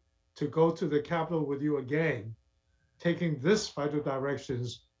 Bill, to go to the Capitol with you again, taking this vital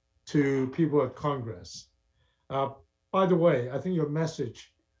directions to people at Congress. By the way, I think your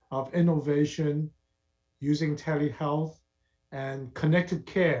message of innovation, using telehealth and connected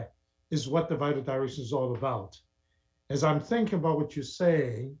care is what the Vital Direction is all about. As I'm thinking about what you're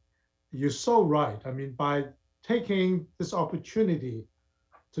saying, you're so right. I mean, by taking this opportunity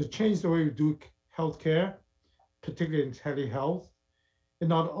to change the way we do healthcare, particularly in telehealth, it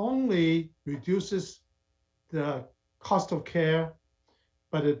not only reduces the cost of care,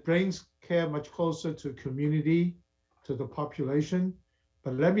 but it brings care much closer to community, to the population.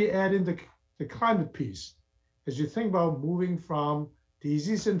 But let me add in the climate piece. As you think about moving from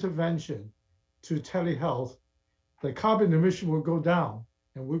disease intervention to telehealth, the carbon emission will go down,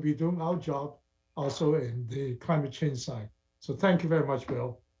 and we'll be doing our job also in the climate change side. So thank you very much,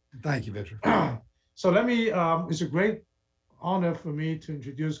 Bill. Thank you, Victor. So it's a great honor for me to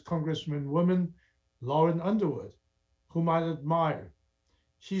introduce Congresswoman Lauren Underwood, whom I admire.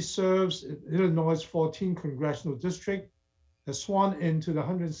 She serves in Illinois' 14th Congressional District, has sworn into the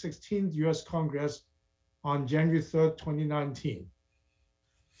 116th U.S. Congress on January 3rd, 2019.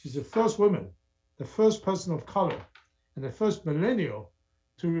 She's the first woman, the first person of color, and the first millennial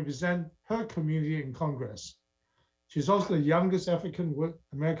to represent her community in Congress. She's also the youngest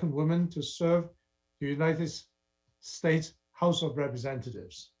African-American woman to serve the United States House of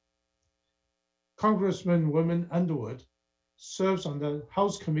Representatives. Congresswoman Underwood serves on the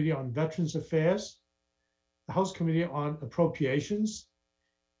House Committee on Veterans Affairs, the House Committee on Appropriations.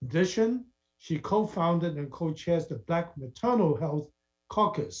 In addition, she co-founded and co-chairs the Black Maternal Health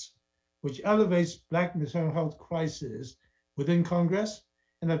Caucus, which elevates Black maternal health crises within Congress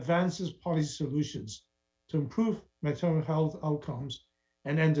and advances policy solutions to improve maternal health outcomes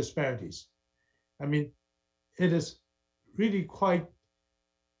and end disparities. I mean, it is really quite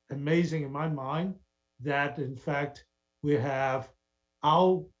amazing in my mind that, in fact, we have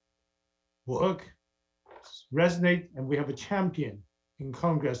our work resonate, and we have a champion in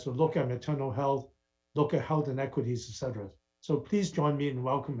Congress to look at maternal health, look at health inequities, et cetera. So please join me in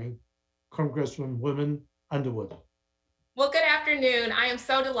welcoming Congresswoman Underwood. Well, good afternoon. I am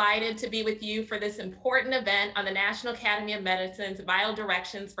so delighted to be with you for this important event on the National Academy of Medicine's Vital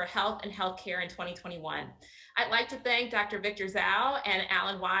Directions for Health and Healthcare in 2021. I'd like to thank Dr. Victor Dzau and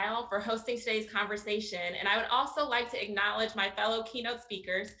Alan Weil for hosting today's conversation. And I would also like to acknowledge my fellow keynote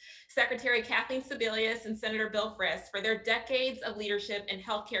speakers, Secretary Kathleen Sebelius and Senator Bill Frist, for their decades of leadership in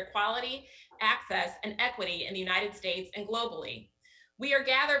healthcare quality, access, and equity in the United States and globally. We are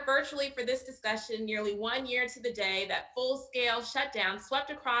gathered virtually for this discussion nearly 1 year to the day that full-scale shutdown swept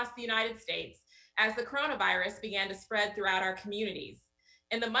across the United States, as the coronavirus began to spread throughout our communities.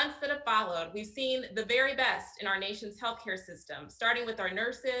 In the months that have followed, we've seen the very best in our nation's healthcare system, starting with our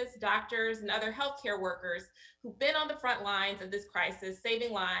nurses, doctors, and other healthcare workers who've been on the front lines of this crisis,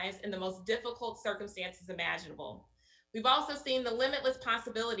 saving lives in the most difficult circumstances imaginable. We've also seen the limitless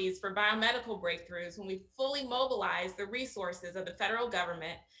possibilities for biomedical breakthroughs when we fully mobilize the resources of the federal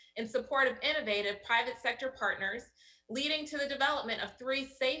government in support of innovative private sector partners, leading to the development of 3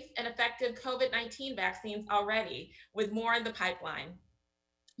 safe and effective COVID-19 vaccines already, with more in the pipeline.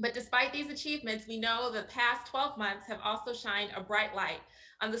 But despite these achievements, we know the past 12 months have also shined a bright light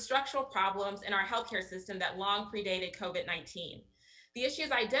on the structural problems in our healthcare system that long predated COVID-19. The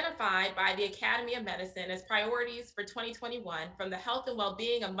issues identified by the Academy of Medicine as priorities for 2021, from the health and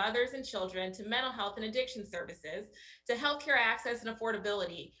well-being of mothers and children to mental health and addiction services to healthcare access and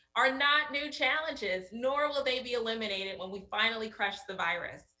affordability, are not new challenges, nor will they be eliminated when we finally crush the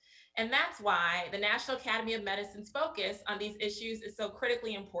virus. And that's why the National Academy of Medicine's focus on these issues is so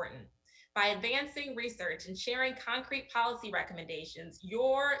critically important. By advancing research and sharing concrete policy recommendations,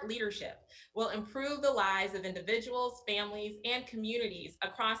 your leadership will improve the lives of individuals, families, and communities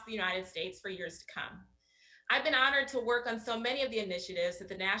across the United States for years to come. I've been honored to work on so many of the initiatives that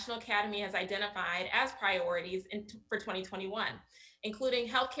the National Academy has identified as priorities for 2021, including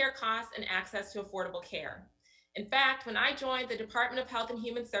healthcare costs and access to affordable care. In fact, when I joined the Department of Health and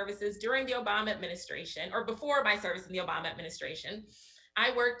Human Services during the Obama administration, or before my service in the Obama administration,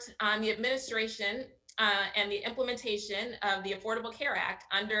 I worked on the administration and the implementation of the Affordable Care Act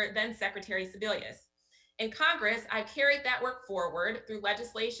under then Secretary Sebelius. In Congress, I've carried that work forward through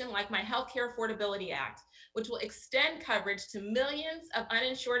legislation like my Healthcare Affordability Act, which will extend coverage to millions of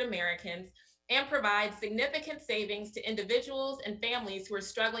uninsured Americans and provide significant savings to individuals and families who are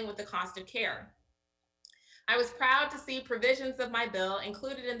struggling with the cost of care. I was proud to see provisions of my bill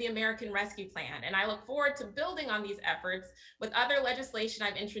included in the American Rescue Plan, and I look forward to building on these efforts with other legislation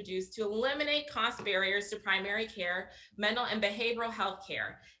I've introduced to eliminate cost barriers to primary care, mental and behavioral health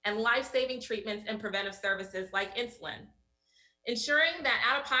care, and life-saving treatments and preventive services like insulin. Ensuring that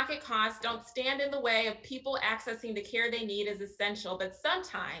out-of-pocket costs don't stand in the way of people accessing the care they need is essential, but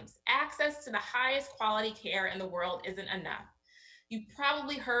sometimes access to the highest quality care in the world isn't enough. You've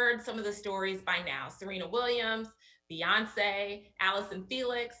probably heard some of the stories by now: Serena Williams, Beyonce, Allison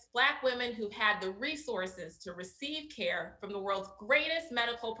Felix, Black women who've had the resources to receive care from the world's greatest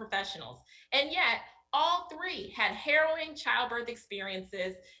medical professionals. And yet, all 3 had harrowing childbirth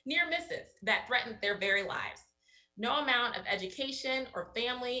experiences, near misses, that threatened their very lives. No amount of education or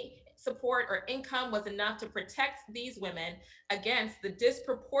family support or income was enough to protect these women against the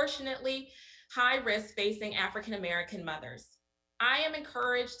disproportionately high risk facing African American mothers. I am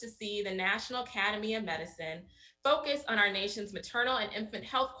encouraged to see the National Academy of Medicine focus on our nation's maternal and infant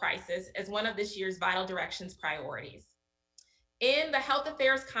health crisis as one of this year's Vital Directions priorities. In the Health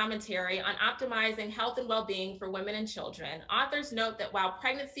Affairs commentary on optimizing health and well-being for women and children, authors note that while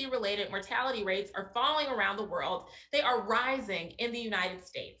pregnancy-related mortality rates are falling around the world, they are rising in the United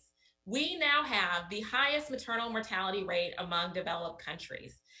States. We now have the highest maternal mortality rate among developed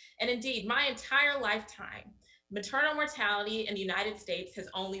countries. And indeed, my entire lifetime, maternal mortality in the United States has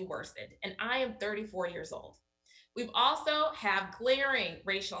only worsened, and I am 34 years old. We've also have glaring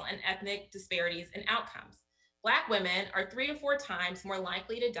racial and ethnic disparities in outcomes. Black women are 3 to 4 times more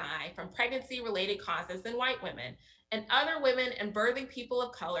likely to die from pregnancy-related causes than white women, and other women and birthing people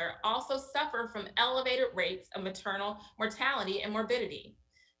of color also suffer from elevated rates of maternal mortality and morbidity.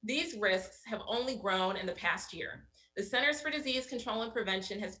 These risks have only grown in the past year. The Centers for Disease Control and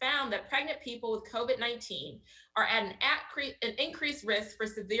Prevention has found that pregnant people with COVID-19 are at an increased risk for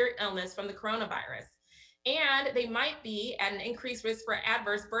severe illness from the coronavirus, and they might be at an increased risk for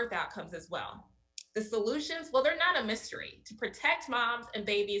adverse birth outcomes as well. The solutions, well, they're not a mystery. To protect moms and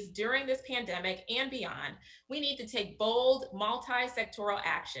babies during this pandemic and beyond, we need to take bold, multi-sectoral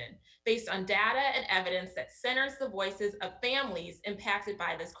action based on data and evidence that centers the voices of families impacted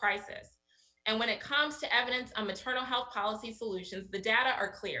by this crisis. And when it comes to evidence on maternal health policy solutions, the data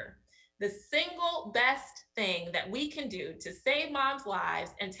are clear. The single best thing that we can do to save moms'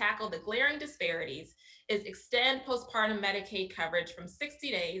 lives and tackle the glaring disparities is extend postpartum Medicaid coverage from 60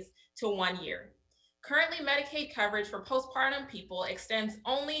 days to 1 year. Currently, Medicaid coverage for postpartum people extends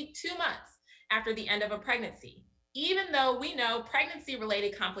only 2 months after the end of a pregnancy, even though we know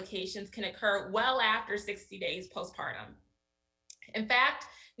pregnancy-related complications can occur well after 60 days postpartum. In fact,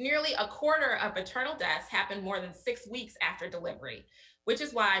 nearly a quarter of maternal deaths happen more than 6 weeks after delivery, which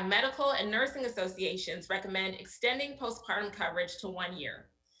is why medical and nursing associations recommend extending postpartum coverage to 1 year.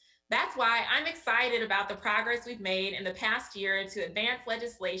 That's why I'm excited about the progress we've made in the past year to advance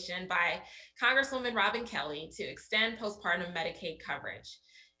legislation by Congresswoman Robin Kelly to extend postpartum Medicaid coverage.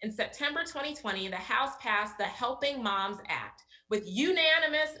 In September 2020, the House passed the Helping Moms Act with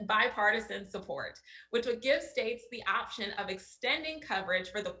unanimous bipartisan support, which would give states the option of extending coverage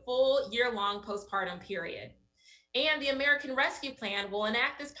for the full year-long postpartum period. And the American Rescue Plan will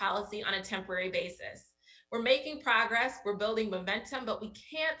enact this policy on a temporary basis. We're making progress, we're building momentum, but we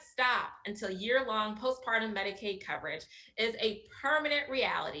can't stop until year-long postpartum Medicaid coverage is a permanent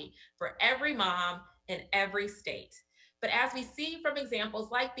reality for every mom in every state. But as we see from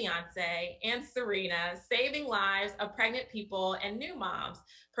examples like Beyonce and Serena, saving lives of pregnant people and new moms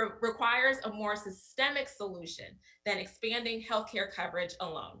requires a more systemic solution than expanding healthcare coverage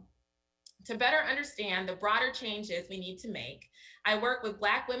alone. To better understand the broader changes we need to make, I work with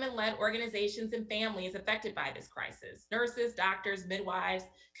Black women-led organizations and families affected by this crisis, nurses, doctors, midwives,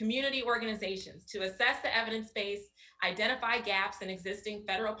 community organizations, to assess the evidence base, identify gaps in existing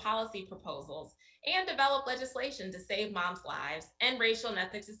federal policy proposals, and develop legislation to save moms' lives, end racial and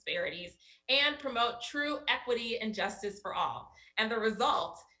ethnic disparities, and promote true equity and justice for all. And the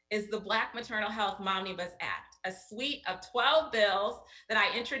result is the Black Maternal Health Momnibus Act, a suite of 12 bills that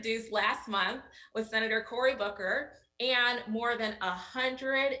I introduced last month with Senator Cory Booker and more than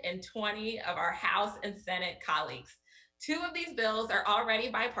 120 of our House and Senate colleagues. 2 of these bills are already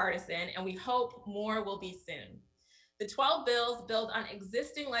bipartisan, and we hope more will be soon. The 12 bills build on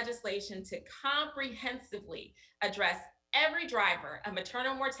existing legislation to comprehensively address every driver of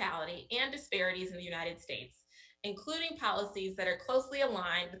maternal mortality and disparities in the United States, including policies that are closely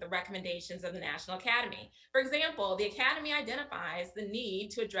aligned with the recommendations of the National Academy. For example, the Academy identifies the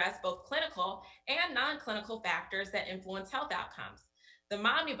need to address both clinical and non-clinical factors that influence health outcomes. The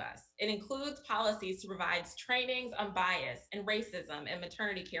Momnibus, it includes policies to provide trainings on bias and racism in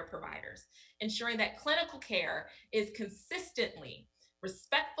maternity care providers, ensuring that clinical care is consistently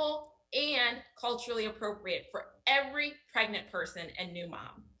respectful and culturally appropriate for every pregnant person and new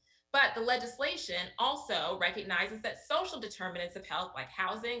mom. But the legislation also recognizes that social determinants of health, like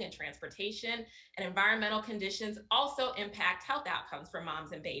housing and transportation and environmental conditions, also impact health outcomes for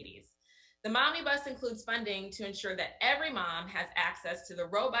moms and babies. The Momnibus includes funding to ensure that every mom has access to the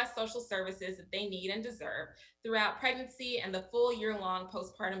robust social services that they need and deserve throughout pregnancy and the full year-long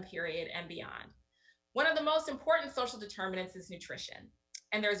postpartum period and beyond. One of the most important social determinants is nutrition.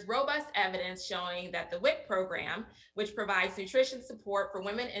 And there's robust evidence showing that the WIC program, which provides nutrition support for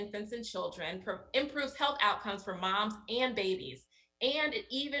women, infants, and children, improves health outcomes for moms and babies, and it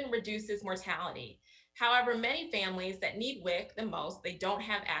even reduces mortality. However, many families that need WIC the most, they don't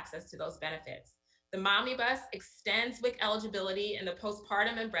have access to those benefits. The Momnibus extends WIC eligibility in the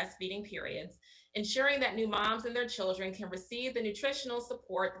postpartum and breastfeeding periods, ensuring that new moms and their children can receive the nutritional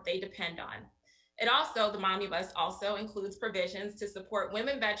support that they depend on. The Momnibus also includes provisions to support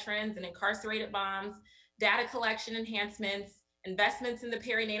women veterans and incarcerated moms, data collection enhancements, investments in the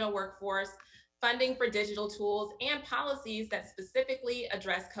perinatal workforce, funding for digital tools, and policies that specifically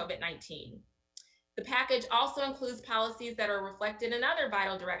address COVID-19. The package also includes policies that are reflected in other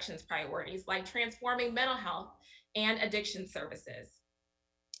vital directions priorities, like transforming mental health and addiction services.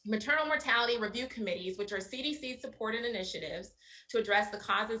 Maternal mortality review committees, which are CDC-supported initiatives to address the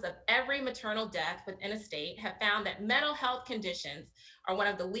causes of every maternal death within a state, have found that mental health conditions are one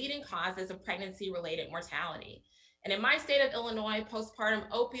of the leading causes of pregnancy-related mortality. And in my state of Illinois, postpartum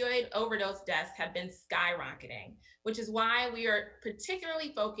opioid overdose deaths have been skyrocketing, which is why we are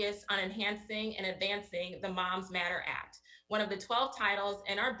particularly focused on enhancing and advancing the Moms Matter Act, one of the 12 titles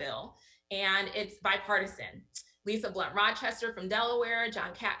in our bill, and it's bipartisan. Lisa Blunt-Rochester from Delaware, John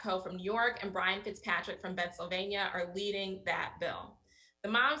Katko from New York, and Brian Fitzpatrick from Pennsylvania are leading that bill.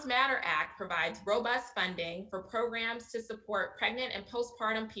 The Moms Matter Act provides robust funding for programs to support pregnant and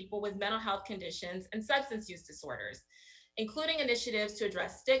postpartum people with mental health conditions and substance use disorders, including initiatives to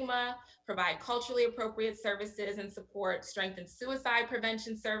address stigma, provide culturally appropriate services and support, strengthen suicide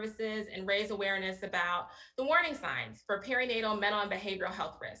prevention services, and raise awareness about the warning signs for perinatal mental and behavioral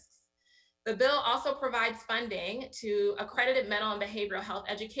health risks. The bill also provides funding to accredited mental and behavioral health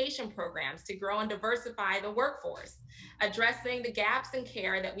education programs to grow and diversify the workforce, addressing the gaps in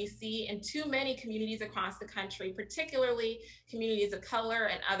care that we see in too many communities across the country, particularly communities of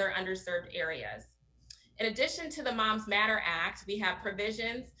color and other underserved areas. In addition to the Moms Matter Act, we have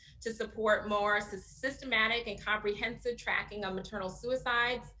provisions to support more systematic and comprehensive tracking of maternal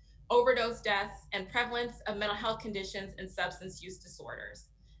suicides, overdose deaths, and prevalence of mental health conditions and substance use disorders.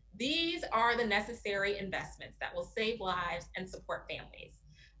 These are the necessary investments that will save lives and support families.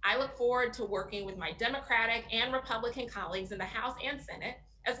 I look forward to working with my Democratic and Republican colleagues in the House and Senate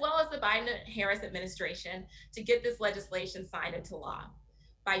as well as the Biden-Harris administration, to get this legislation signed into law.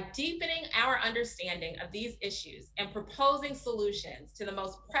 By deepening our understanding of these issues and proposing solutions to the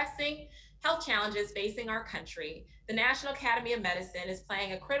most pressing health challenges facing our country, the National Academy of Medicine is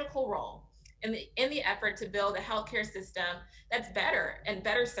playing a critical role in the effort to build a healthcare system that's better and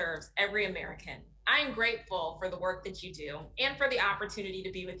better serves every American. I am grateful for the work that you do and for the opportunity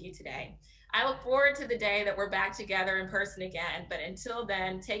to be with you today. I look forward to the day that we're back together in person again, but until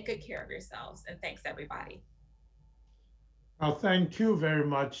then, take good care of yourselves, and thanks everybody. Well, thank you very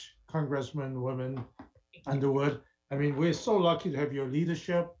much, Congresswoman Underwood. I mean, we're so lucky to have your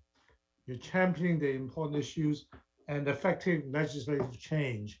leadership. You're championing the important issues and effective legislative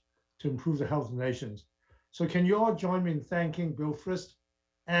change to improve the health of nations. So can you all join me in thanking Bill Frist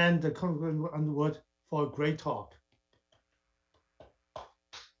and Congresswoman Underwood for a great talk.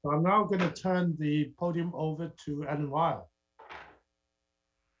 So I'm now going to turn the podium over to Alan Weil.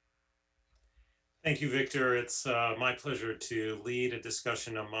 Thank you, Victor. It's my pleasure to lead a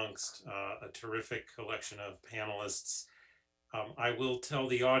discussion amongst a terrific collection of panelists. I will tell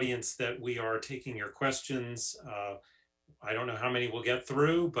the audience that we are taking your questions. I don't know how many we'll get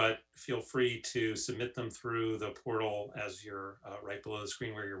through, but feel free to submit them through the portal as you're right below the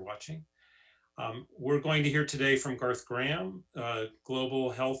screen where you're watching. We're going to hear today from Garth Graham, Global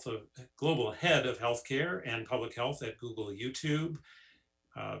Head of Healthcare and Public Health at Google YouTube.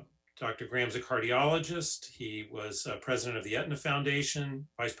 Dr. Graham's a cardiologist. He was president of the Aetna Foundation,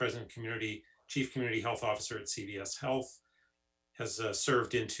 vice president, chief community health officer at CVS Health, has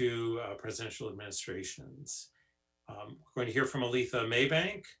served in 2 presidential administrations. We're going to hear from Aletha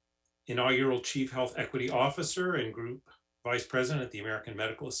Maybank, inaugural chief health equity officer and group vice president at the American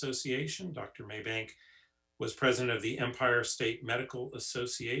Medical Association. Dr. Maybank was president of the Empire State Medical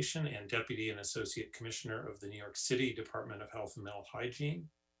Association and deputy and associate commissioner of the New York City Department of Health and Mental Hygiene.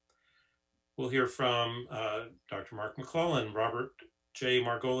 We'll hear from Dr. Mark McClellan, Robert J.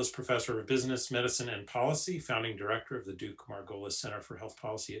 Margolis Professor of Business, Medicine, and Policy, founding director of the Duke Margolis Center for Health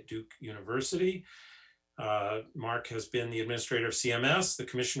Policy at Duke University. Mark has been the administrator of CMS, the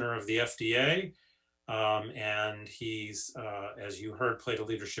commissioner of the FDA, and he's, as you heard, played a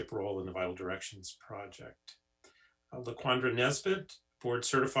leadership role in the Vital Directions Project. LaQuandra Nesbitt, board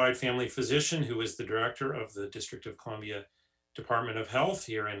certified family physician who is the director of the District of Columbia Department of Health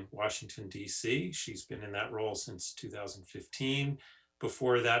here in Washington, D.C. She's been in that role since 2015.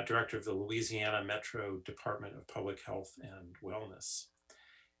 Before that, director of the Louisiana Metro Department of Public Health and Wellness.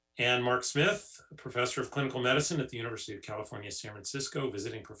 And Mark Smith, professor of clinical medicine at the University of California, San Francisco,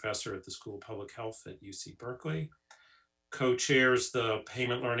 visiting professor at the School of Public Health at UC Berkeley, co-chairs the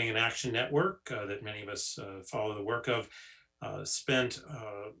Payment Learning and Action Network that many of us follow the work of, spent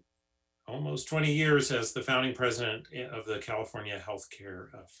almost 20 years as the founding president of the California Healthcare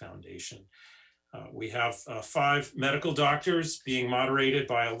Foundation. We have 5 medical doctors being moderated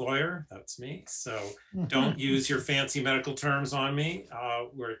by a lawyer. That's me. So don't use your fancy medical terms on me.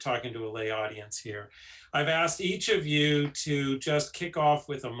 We're talking to a lay audience here. I've asked each of you to just kick off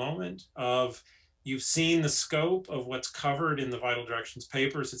with a moment of, you've seen the scope of what's covered in the Vital Directions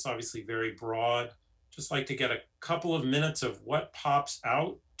papers. It's obviously very broad. Just like to get a couple of minutes of what pops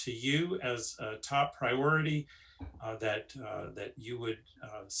out to you as a top priority that you would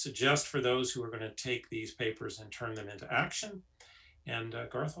suggest for those who are going to take these papers and turn them into action. And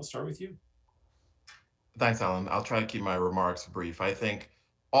Garth, I'll start with you. Thanks, Alan. I'll try to keep my remarks brief. I think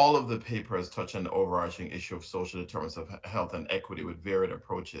all of the papers touch on the overarching issue of social determinants of health and equity with varied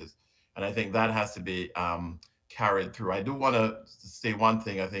approaches. And I think that has to be carried through. I do want to say one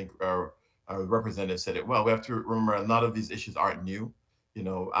thing. I think our representative said it well. We have to remember a lot of these issues aren't new. You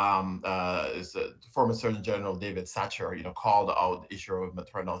know, former Surgeon General David Satcher, called out the issue of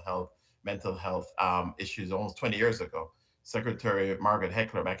maternal health, mental health issues almost 20 years ago. Secretary Margaret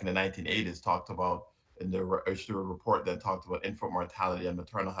Heckler back in the 1980s talked about, in the issued a report that talked about infant mortality and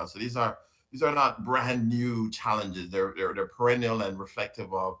maternal health. So these are not brand new challenges. They're perennial and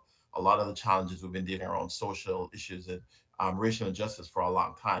reflective of a lot of the challenges we've been dealing around social issues and racial injustice for a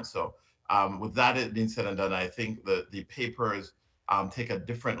long time. So with that being said and done, I think the papers take a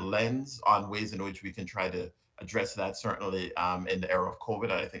different lens on ways in which we can try to address that, certainly in the era of COVID.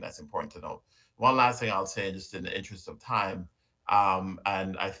 And I think that's important to note. One last thing I'll say, just in the interest of time,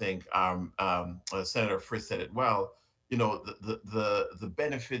 and I think Senator Frist said it well, the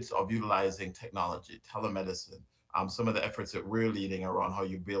benefits of utilizing technology, telemedicine, some of the efforts that we're leading around how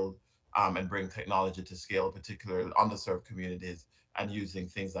you build and bring technology to scale, particularly underserved communities, and using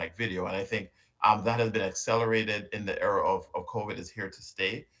things like video. And I think that has been accelerated in the era of COVID, is here to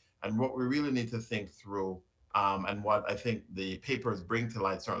stay. And what we really need to think through And what I think the papers bring to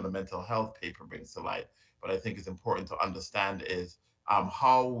light, certainly the mental health paper brings to light, but I think it's important to understand is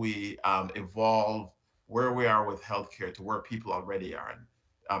how we evolve where we are with healthcare to where people already are.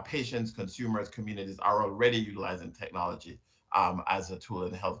 And patients, consumers, communities are already utilizing technology as a tool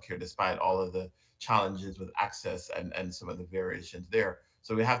in healthcare, despite all of the challenges with access and some of the variations there.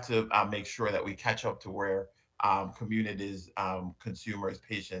 So we have to make sure that we catch up to where communities, consumers,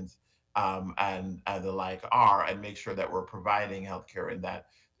 patients, and the like are, and make sure that we're providing healthcare in that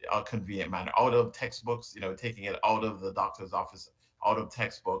convenient manner, out of textbooks, taking it out of the doctor's office, out of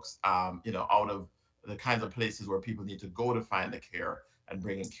textbooks, out of the kinds of places where people need to go to find the care and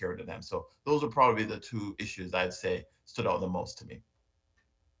bringing care to them. So those are probably the two issues I'd say stood out the most to me.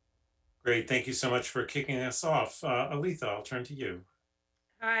 Great, thank you so much for kicking us off. Aletha, I'll turn to you.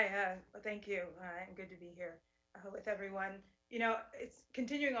 Hi, thank you, and good to be here with everyone. It's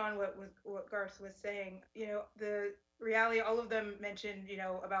continuing on what Garth was saying. The reality, all of them mentioned,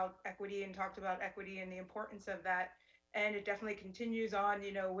 about equity and talked about equity and the importance of that, and it definitely continues on,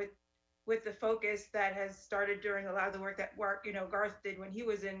 with the focus that has started during a lot of the work that Garth did when he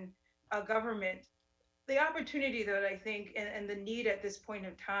was in government. The opportunity that I think and the need at this point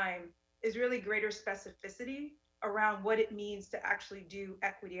in time is really greater specificity around what it means to actually do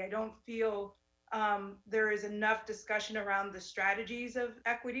equity. I don't feel there is enough discussion around the strategies of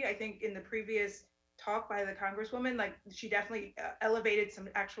equity. I think in the previous talk by the Congresswoman, like she definitely elevated some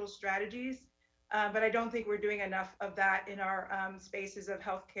actual strategies, but I don't think we're doing enough of that in our spaces of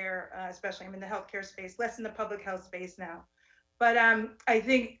healthcare, especially I'm in the healthcare space, less in the public health space now. But I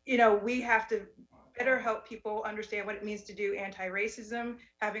think, we have to better help people understand what it means to do anti-racism,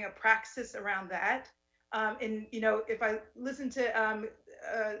 having a praxis around that. And, if I listen to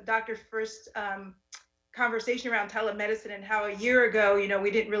Dr. Frist's conversation around telemedicine and how a year ago,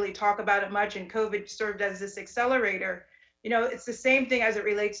 we didn't really talk about it much and COVID served as this accelerator, it's the same thing as it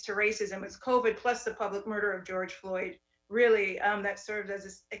relates to racism. It's COVID plus the public murder of George Floyd, really, that served as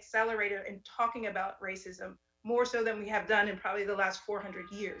this accelerator in talking about racism, more so than we have done in probably the last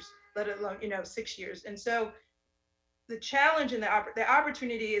 400 years, let alone, 6 years. And so the challenge and the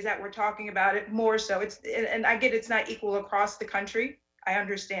opportunity is that we're talking about it more so. And I get it's not equal across the country. I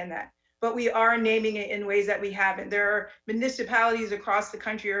understand that. But we are naming it in ways that we haven't. There are municipalities across the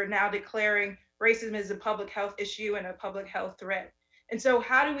country are now declaring racism as a public health issue and a public health threat. And so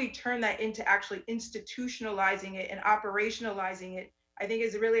how do we turn that into actually institutionalizing it and operationalizing it, I think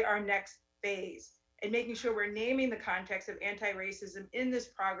is really our next phase. And making sure we're naming the context of anti-racism in this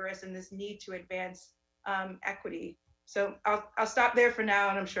progress and this need to advance equity. So I'll stop there for now,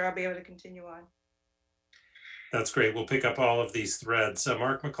 and I'm sure I'll be able to continue on. That's great. We'll pick up all of these threads.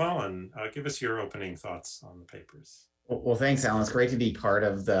 Mark McClellan, give us your opening thoughts on the papers. Well, thanks, Alan. It's great to be part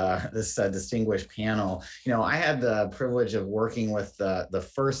of this distinguished panel. I had the privilege of working with the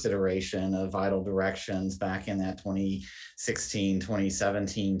first iteration of Vital Directions back in that 2016,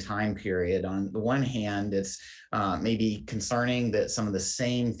 2017 time period. On the one hand, it's maybe concerning that some of the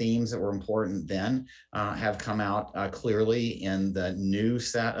same themes that were important then have come out clearly in the new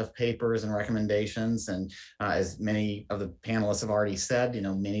set of papers and recommendations. And as many of the panelists have already said,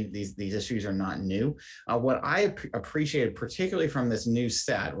 many of these issues are not new. What I appreciated particularly from this new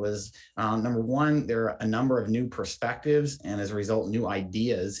set was, number one, there are a number of new perspectives and as a result, new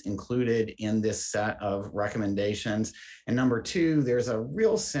ideas included in this set of recommendations. And number two, there's a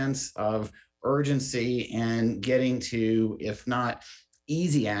real sense of urgency and getting to, if not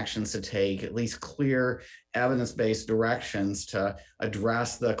easy actions to take, at least clear evidence-based directions to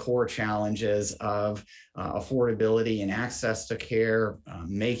address the core challenges of affordability and access to care,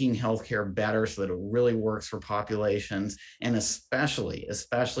 making healthcare better so that it really works for populations, and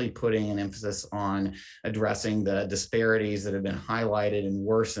especially putting an emphasis on addressing the disparities that have been highlighted and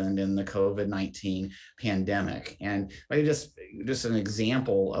worsened in the COVID-19 pandemic. And maybe just an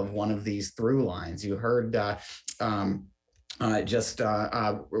example of one of these through lines. You heard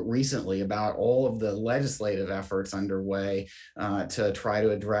recently about all of the legislative efforts underway to try to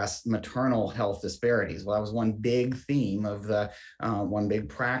address maternal health disparities. Well, that was one big theme of the one big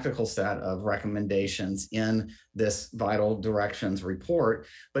practical set of recommendations in this Vital Directions report,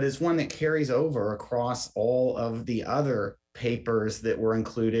 but it's one that carries over across all of the other papers that were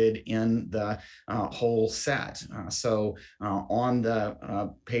included in the whole set. So on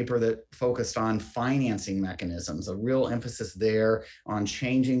the paper that focused on financing mechanisms, a real emphasis there on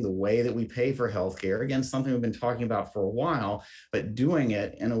changing the way that we pay for healthcare. Again, something we've been talking about for a while, but doing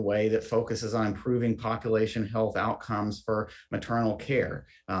it in a way that focuses on improving population health outcomes for maternal care.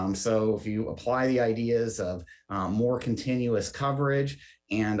 So if you apply the ideas of more continuous coverage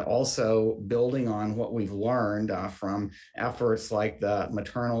and also building on what we've learned from efforts like the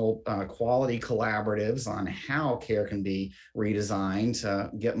maternal quality collaboratives on how care can be redesigned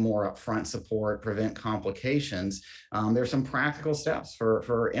to get more upfront support, prevent complications. There's some practical steps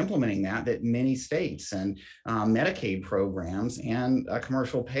for implementing that many states and Medicaid programs and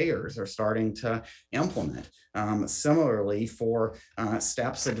commercial payers are starting to implement. Similarly, for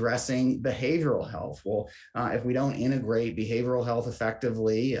steps addressing behavioral health. Well, if we don't integrate behavioral health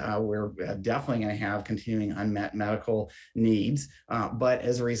effectively, we're definitely going to have continuing unmet medical needs. But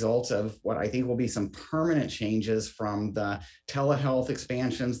as a result of what I think will be some permanent changes from the telehealth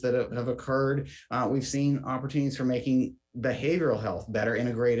expansions that have occurred, we've seen opportunities for making behavioral health better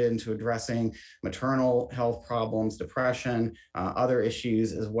integrated into addressing maternal health problems, depression, other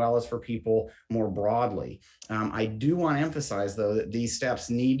issues, as well as for people more broadly. I do want to emphasize, though, that these steps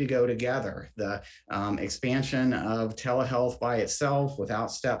need to go together. The expansion of telehealth by itself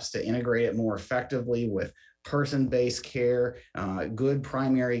without steps to integrate it more effectively with person-based care, good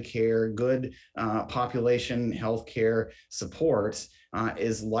primary care, good population health care supports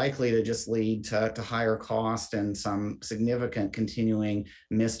is likely to just lead to higher cost and some significant continuing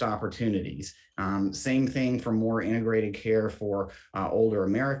missed opportunities. Same thing for more integrated care for older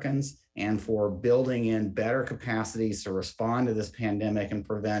Americans and for building in better capacities to respond to this pandemic and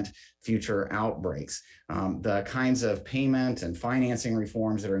prevent future outbreaks. The kinds of payment and financing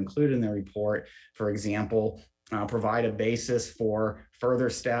reforms that are included in the report, for example, provide a basis for further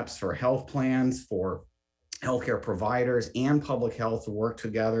steps for health plans, for healthcare providers and public health to work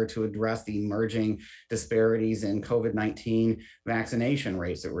together to address the emerging disparities in COVID-19 vaccination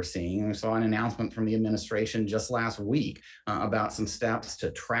rates that we're seeing. And we saw an announcement from the administration just last week about some steps to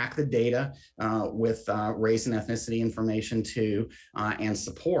track the data with race and ethnicity information too, and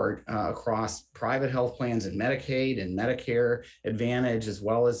support across private health plans and Medicaid and Medicare Advantage, as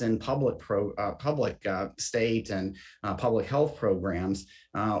well as in public state and public health programs,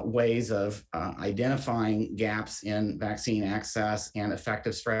 ways of identifying gaps in vaccine access and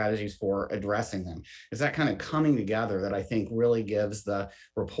effective strategies for addressing them. It's that kind of coming together that I think really gives the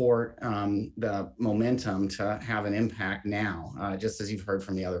report the momentum to have an impact now, just as you've heard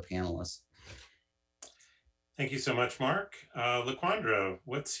from the other panelists. Thank you so much, Mark. LaQuandra,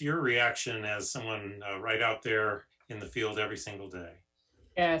 what's your reaction as someone right out there in the field every single day?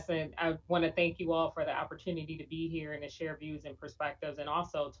 Yes, and I want to thank you all for the opportunity to be here and to share views and perspectives, and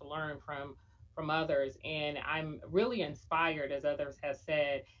also to learn from others. And I'm really inspired, as others have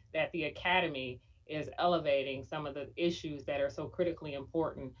said, that the Academy is elevating some of the issues that are so critically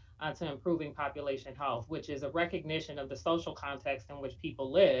important to improving population health, which is a recognition of the social context in which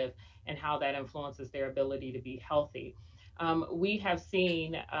people live and how that influences their ability to be healthy. We have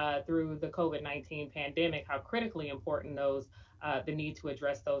seen through the COVID-19 pandemic how critically important the need to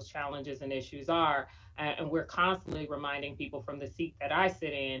address those challenges and issues are. And we're constantly reminding people from the seat that I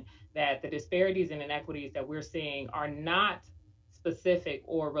sit in that the disparities and inequities that we're seeing are not specific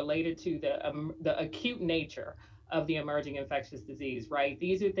or related to the acute nature of the emerging infectious disease, right?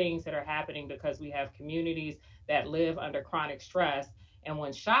 These are things that are happening because we have communities that live under chronic stress. And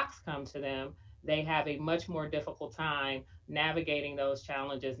when shocks come to them, they have a much more difficult time navigating those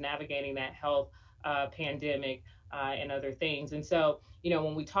challenges, navigating that health pandemic, and other things. And so,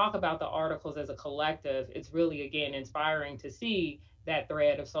 when we talk about the articles as a collective, it's really, again, inspiring to see that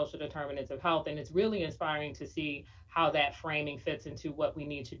thread of social determinants of health. And it's really inspiring to see how that framing fits into what we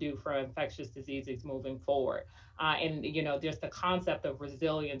need to do for infectious diseases moving forward. And just the concept of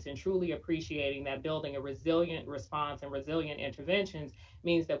resilience and truly appreciating that building a resilient response and resilient interventions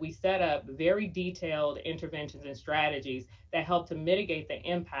means that we set up very detailed interventions and strategies that help to mitigate the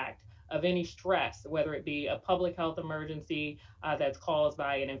impact of any stress, whether it be a public health emergency that's caused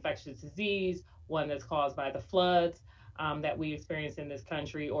by an infectious disease, one that's caused by the floods that we experienced in this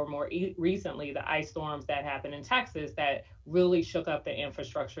country, or more recently, the ice storms that happened in Texas that really shook up the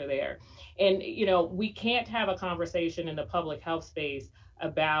infrastructure there. And, we can't have a conversation in the public health space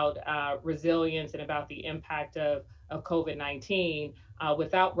about resilience and about the impact of COVID-19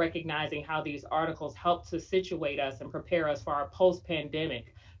 without recognizing how these articles help to situate us and prepare us for our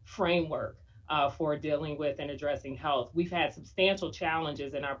post-pandemic framework for dealing with and addressing health. We've had substantial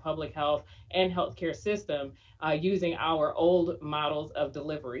challenges in our public health and healthcare system using our old models of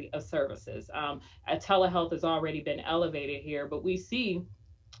delivery of services. Telehealth has already been elevated here, but we see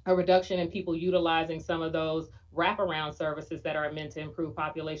a reduction in people utilizing some of those wraparound services that are meant to improve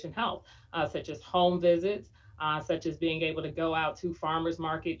population health, such as home visits, such as being able to go out to farmers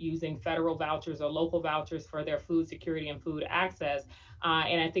market using federal vouchers or local vouchers for their food security and food access.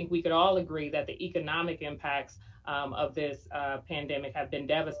 And I think we could all agree that the economic impacts of this pandemic have been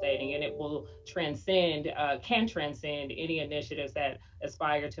devastating, and it will can transcend any initiatives that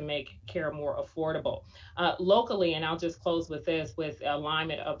aspire to make care more affordable. Locally, and I'll just close with this, with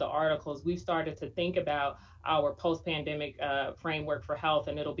alignment of the articles, we've started to think about our post-pandemic framework for health,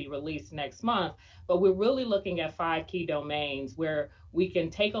 and it'll be released next month. But we're really looking at 5 key domains where we can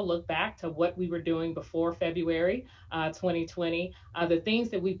take a look back to what we were doing before February 2020, the things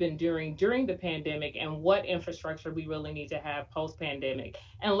that we've been doing during the pandemic, and what infrastructure we really need to have post-pandemic,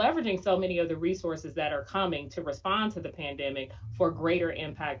 and leveraging so many of the resources that are coming to respond to the pandemic for greater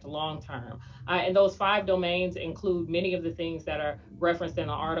impact long-term. And those 5 domains include many of the things that are referenced in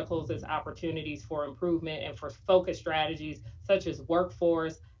the articles as opportunities for improvement and for focused strategies such as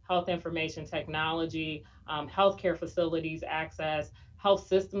workforce, health information technology, healthcare facilities access, health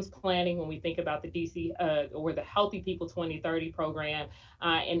systems planning when we think about the DC or the Healthy People 2030 program,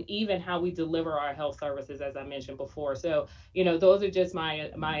 and even how we deliver our health services, as I mentioned before. So, those are just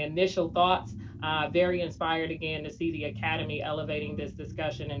my initial thoughts. Very inspired again to see the Academy elevating this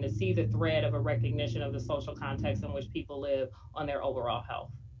discussion and to see the thread of a recognition of the social context in which people live on their overall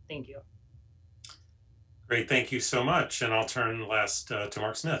health. Thank you. Great, thank you so much. And I'll turn last to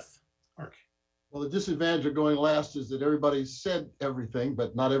Mark Smith. Mark. Well, the disadvantage of going last is that everybody's said everything,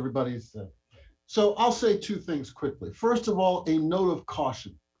 but not everybody's. So I'll say 2 things quickly. First of all, a note of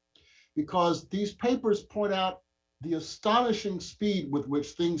caution, because these papers point out the astonishing speed with which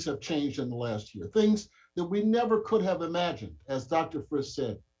things have changed in the last year, things that we never could have imagined, as Dr. Frist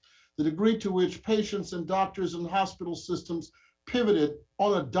said, the degree to which patients and doctors and hospital systems pivoted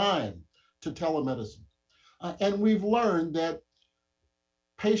on a dime to telemedicine. And we've learned that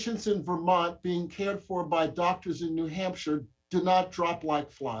patients in Vermont being cared for by doctors in New Hampshire do not drop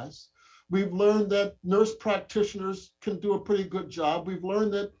like flies. We've learned that nurse practitioners can do a pretty good job. We've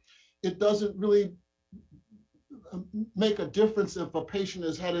learned that it doesn't really make a difference if a patient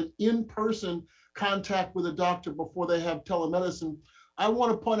has had an in-person contact with a doctor before they have telemedicine. I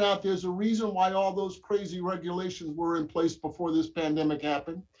want to point out there's a reason why all those crazy regulations were in place before this pandemic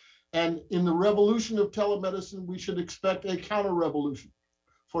happened. And in the revolution of telemedicine, we should expect a counter-revolution.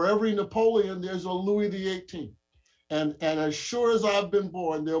 For every Napoleon, there's a Louis XVIII. And as sure as I've been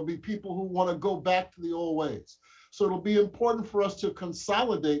born, there'll be people who want to go back to the old ways. So it'll be important for us to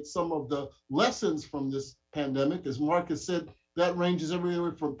consolidate some of the lessons from this pandemic. As Mark has said, that ranges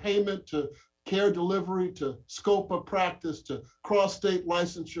everywhere from payment to care delivery to scope of practice to cross-state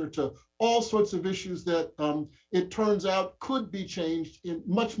licensure to all sorts of issues that it turns out could be changed in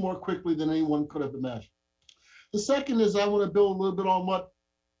much more quickly than anyone could have imagined. The second is I want to build a little bit on what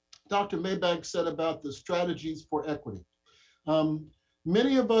Dr. Maybank said about the strategies for equity.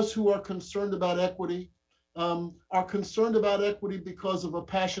 Many of us who are concerned about equity are concerned about equity because of a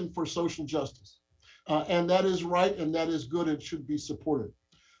passion for social justice. And that is right, and that is good, and should be supported.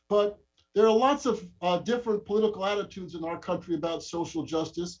 But there are lots of different political attitudes in our country about social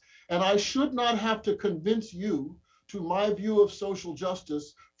justice, and I should not have to convince you to my view of social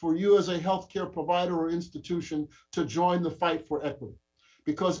justice for you as a healthcare provider or institution to join the fight for equity.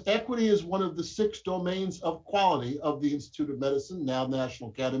 Because equity is one of the 6 domains of quality of the Institute of Medicine, now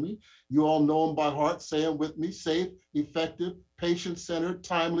National Academy. You all know them by heart. Say them with me: safe, effective, patient-centered,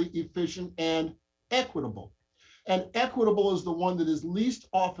 timely, efficient, and equitable. And equitable is the one that is least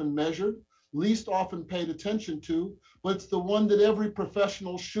often measured, least often paid attention to, but it's the one that every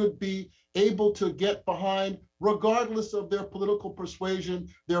professional should be able to get behind, regardless of their political persuasion,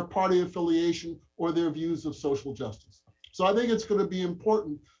 their party affiliation, or their views of social justice. So I think it's going to be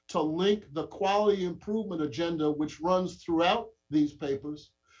important to link the quality improvement agenda, which runs throughout these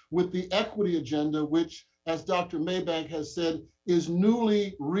papers, with the equity agenda, which, as Dr. Maybank has said, is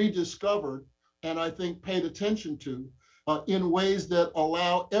newly rediscovered and I think paid attention to in ways that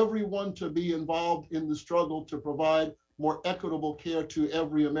allow everyone to be involved in the struggle to provide more equitable care to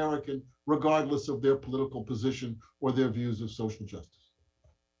every American, regardless of their political position or their views of social justice.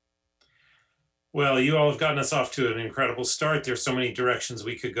 Well, you all have gotten us off to an incredible start. There's so many directions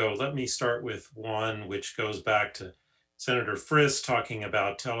we could go. Let me start with one which goes back to Senator Frist talking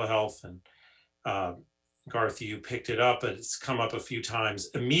about telehealth, and Garth, you picked it up, but it's come up a few times.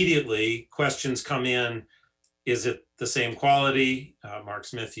 Immediately, questions come in. Is it the same quality? Mark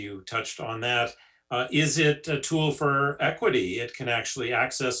Smith, you touched on that. Is it a tool for equity? It can actually,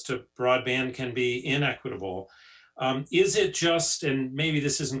 access to broadband can be inequitable. Is it just, and maybe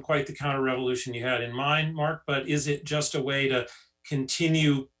this isn't quite the counter revolution you had in mind, Mark, but is it just a way to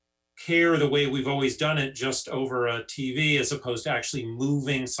continue care the way we've always done it, just over a TV, as opposed to actually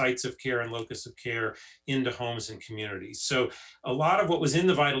moving sites of care and locus of care into homes and communities. So a lot of what was in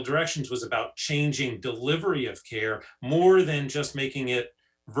the Vital Directions was about changing delivery of care more than just making it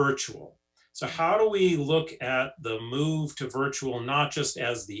virtual. So how do we look at the move to virtual, not just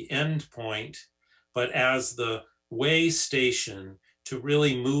as the end point, but as the way station to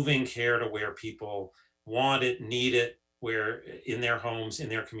really moving care to where people want it, need it, where in their homes, in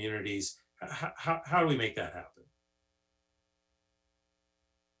their communities? How do we make that happen?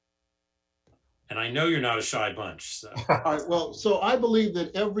 And I know you're not a shy bunch, so. All right, well, so I believe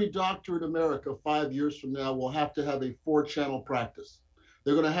that every doctor in America 5 years from now will have to have a 4-channel practice.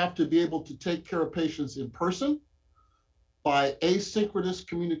 They're going to have to be able to take care of patients in person, by asynchronous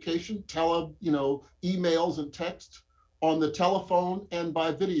communication, emails and text, on the telephone, and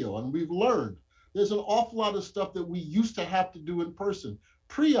by video. And we've learned there's an awful lot of stuff that we used to have to do in person,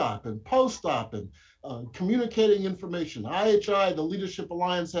 pre-op and post-op, and communicating information. IHI, the Leadership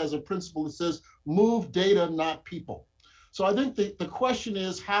Alliance, has a principle that says move data, not people. So I think the question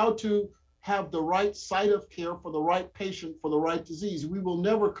is how to have the right site of care for the right patient for the right disease. We will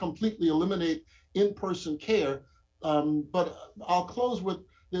never completely eliminate in-person care, but I'll close with,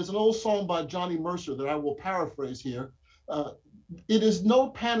 there's an old song by Johnny Mercer that I will paraphrase here. It is no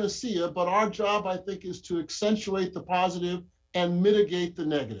panacea, but our job, I think, is to accentuate the positive and mitigate the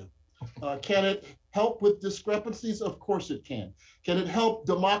negative. Can it help with discrepancies? Of course it can. Can it help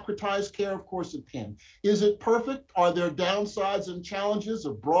democratize care? Of course it can. Is it perfect? Are there downsides and challenges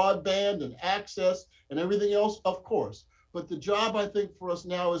of broadband and access and everything else? Of course. But the job, I think, for us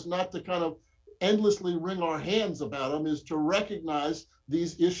now is not to kind of endlessly wring our hands about them, is to recognize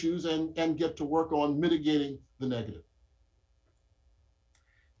these issues and get to work on mitigating the negative.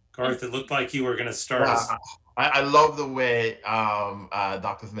 Garth, it looked like you were going to start. I love the way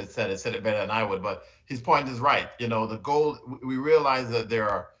Dr. Smith said it better than I would, but his point is right. You know, the goal, we realize that there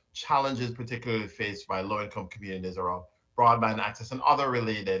are challenges particularly faced by low-income communities around broadband access and other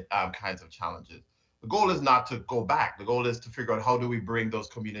related kinds of challenges. The goal is not to go back. The goal is to figure out how do we bring those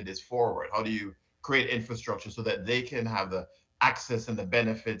communities forward? How do you create infrastructure so that they can have the access and the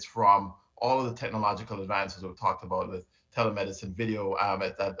benefits from all of the technological advances we've talked about with telemedicine, video,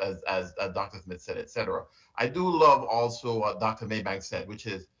 as Dr. Smith said, et cetera. I do love also what Dr. Maybank said, which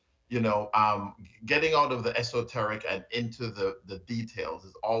is, getting out of the esoteric and into the details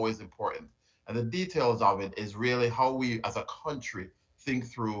is always important. And the details of it is really how we as a country think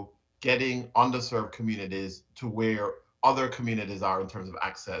through getting underserved communities to where other communities are in terms of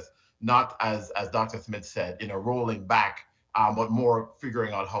access, not as Dr. Smith said, rolling back, but more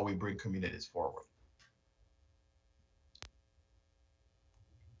figuring out how we bring communities forward.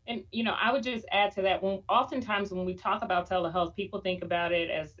 And, I would just add to that, oftentimes when we talk about telehealth, people think about it,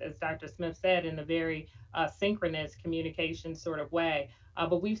 as Dr. Smith said, in a very synchronous communication sort of way.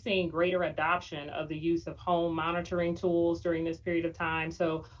 But we've seen greater adoption of the use of home monitoring tools during this period of time.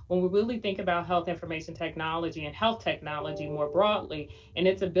 So when we really think about health information technology and health technology more broadly, and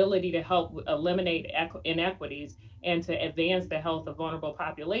its ability to help eliminate inequities and to advance the health of vulnerable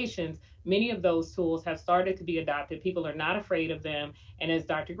populations, many of those tools have started to be adopted. People are not afraid of them. And as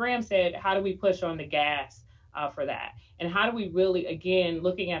Dr. Graham said, how do we push on the gas for that? And how do we really, again,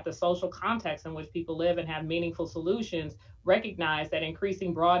 looking at the social context in which people live and have meaningful solutions, recognize that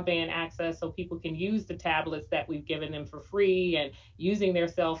increasing broadband access so people can use the tablets that we've given them for free and using their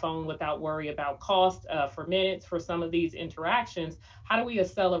cell phone without worry about cost for minutes for some of these interactions, how do we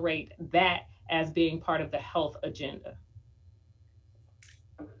accelerate that as being part of the health agenda?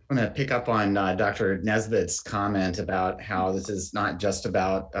 I'm going to pick up on Dr. Nesbitt's comment about how this is not just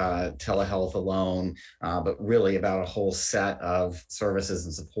about telehealth alone, but really about a whole set of services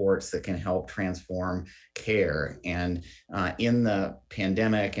and supports that can help transform care. And in the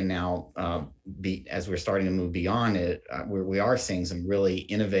pandemic, and now as we're starting to move beyond it, we are seeing some really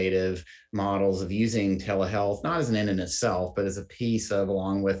innovative models of using telehealth, not as an end in itself, but as a piece of,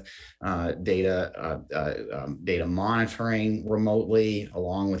 along with data monitoring remotely,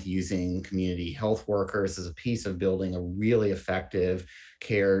 along with using community health workers as a piece of building a really effective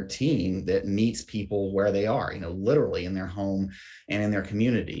care team that meets people where they are, literally in their home and in their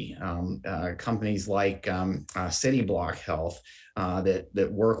community. Companies like City Block Health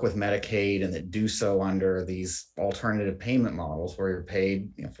that work with Medicaid and that do so under these alternative payment models where you're paid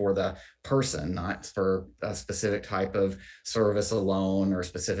for the person, not for a specific type of service alone or a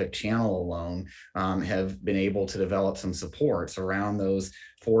specific channel alone, have been able to develop some supports around those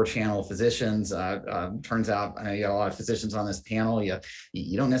 4-channel physicians. Turns out you got a lot of physicians on this panel.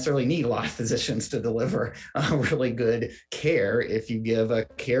 You don't necessarily need a lot of physicians to deliver really good care if you give a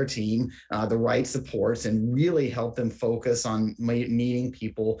care team the right supports and really help them focus on meeting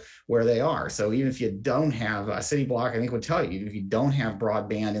people where they are. So even if you don't have a City Block, I think would tell you, if you don't have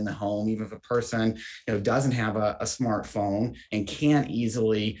broadband in the home, even if a person doesn't have a smartphone and can't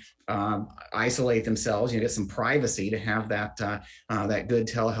easily isolate themselves, get some privacy to have that that good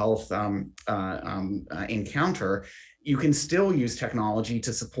telehealth encounter, you can still use technology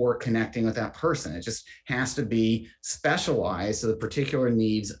to support connecting with that person. It just has to be specialized to the particular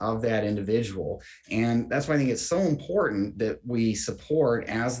needs of that individual. And that's why I think it's so important that we support,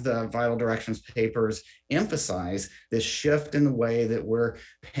 as the Vital Directions papers emphasize, this shift in the way that we're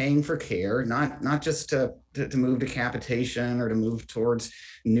paying for care, not just to move to capitation or to move towards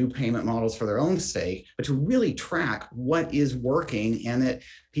new payment models for their own sake, but to really track what is working and that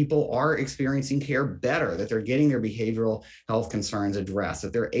people are experiencing care better, that they're getting their behavioral health concerns addressed,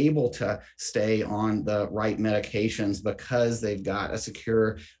 that they're able to stay on the right medications because they've got a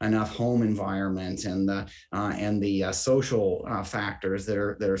secure enough home environment, and the social factors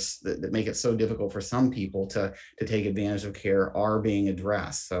that make it so difficult for some people to take advantage of care are being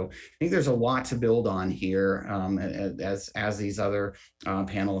addressed. So I think there's a lot to build on here, as these other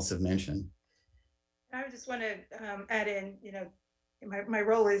panelists have mentioned. I just want to add in, my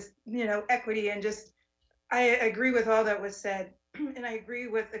role is, equity, and just, I agree with all that was said. And I agree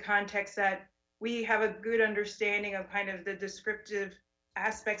with the context that we have a good understanding of kind of the descriptive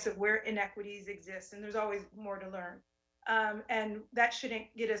aspects of where inequities exist. And there's always more to learn. And that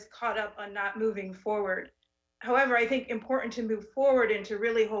shouldn't get us caught up on not moving forward. However, I think important to move forward and to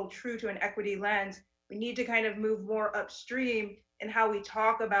really hold true to an equity lens, we need to kind of move more upstream in how we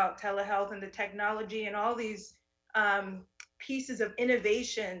talk about telehealth and the technology and all these pieces of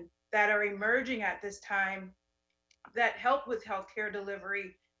innovation that are emerging at this time that help with healthcare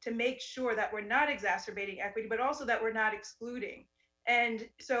delivery, to make sure that we're not exacerbating equity, but also that we're not excluding. And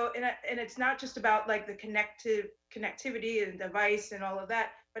so, and it's not just about like the connectivity and device and all of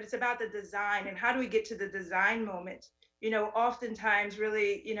that, but it's about the design, and how do we get to the design moment? Oftentimes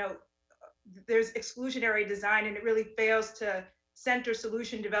really, there's exclusionary design, and it really fails to center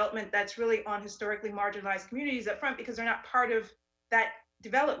solution development that's really on historically marginalized communities up front, because they're not part of that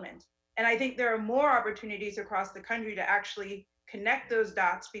development. And I think there are more opportunities across the country to actually connect those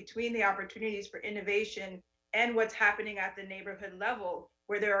dots between the opportunities for innovation and what's happening at the neighborhood level,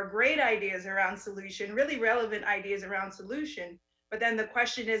 where there are great ideas around solution, really relevant ideas around solution. But then the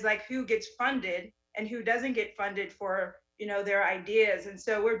question is like, who gets funded and who doesn't get funded for their ideas? And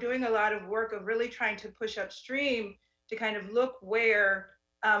so we're doing a lot of work of really trying to push upstream to kind of look where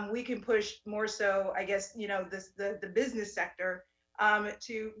we can push more so, I guess, the business sector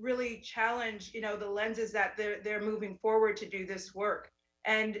to really challenge, the lenses that they're moving forward to do this work,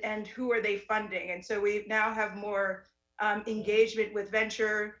 and who are they funding? And so we now have more engagement with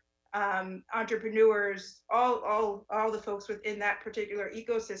venture entrepreneurs, all the folks within that particular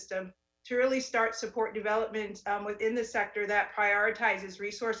ecosystem, to really start support development within the sector that prioritizes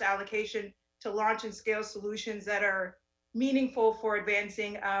resource allocation to launch and scale solutions that are meaningful for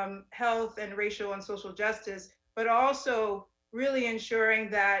advancing health and racial and social justice, but also really ensuring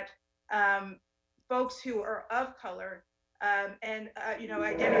that folks who are of color and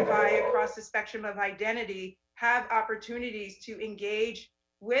identify across the spectrum of identity have opportunities to engage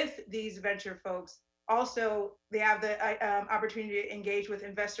with these venture folks. Also, they have the opportunity to engage with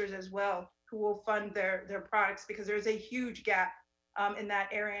investors as well, who will fund their products, because there's a huge gap in that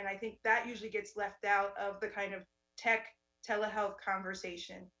area. And I think that usually gets left out of the kind of tech telehealth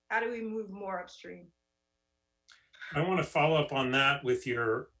conversation. How do we move more upstream? I want to follow up on that with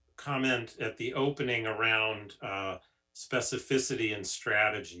your comment at the opening around specificity and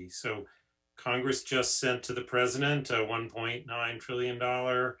strategy. So Congress just sent to the president a $1.9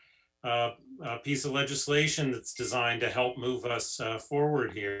 trillion piece of legislation that's designed to help move us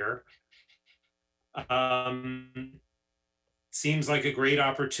forward here. Seems like a great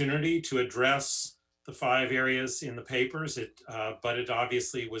opportunity to address the 5 areas in the papers, but it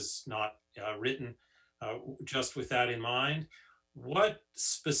obviously was not written just with that in mind. What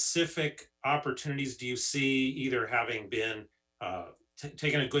specific opportunities do you see, either having been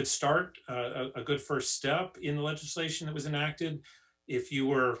taken a good start, a good first step in the legislation that was enacted? If you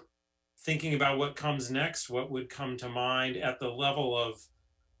were thinking about what comes next, what would come to mind at the level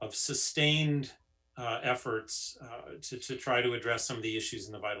of sustained efforts to try to address some of the issues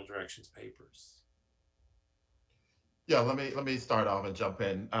in the Vital Directions papers? Yeah, let me start off and jump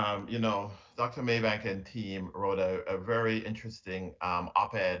in. You know, Dr. Maybank and team wrote a very interesting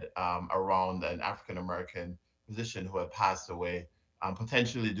op-ed around an African American physician who had passed away,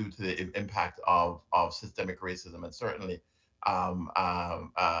 potentially due to the impact of systemic racism, and certainly um,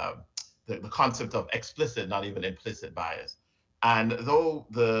 um, uh, the concept of explicit, not even implicit bias. And though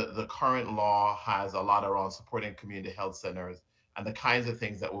the current law has a lot around supporting community health centers and the kinds of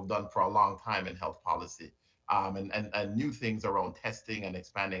things that we've done for a long time in health policy, and new things around testing and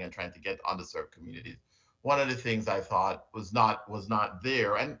expanding and trying to get underserved communities. One of the things I thought was not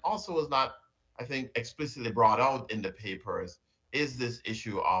there, and also was not, I think, explicitly brought out in the papers, is this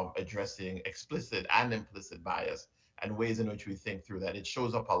issue of addressing explicit and implicit bias and ways in which we think through that. It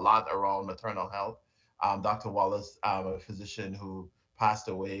shows up a lot around maternal health. Dr. Wallace, a physician who passed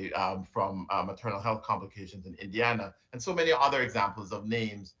away from maternal health complications in Indiana, and so many other examples of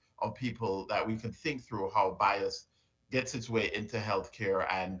names of people that we can think through how bias gets its way into healthcare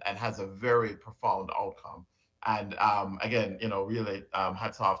and has a very profound outcome. And again, you know, really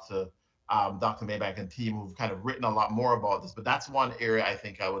hats off to Dr. Maybank and team who've kind of written a lot more about this. But that's one area I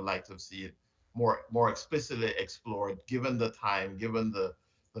think I would like to see it more explicitly explored, given the time, given the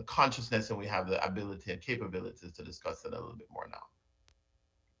consciousness, and we have the ability and capabilities to discuss it a little bit more now.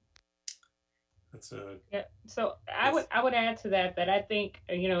 That's a Yeah. So I would add to that that I think,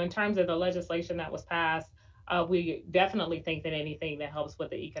 in terms of the legislation that was passed, we definitely think that anything that helps with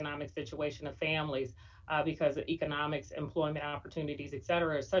the economic situation of families, because economics, employment opportunities, et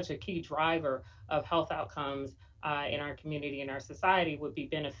cetera, is such a key driver of health outcomes in our community and our society, would be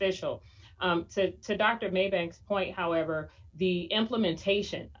beneficial. To Dr. Maybank's point, however, the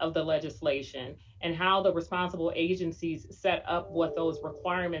implementation of the legislation and how the responsible agencies set up what those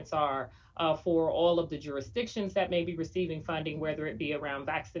requirements are for all of the jurisdictions that may be receiving funding, whether it be around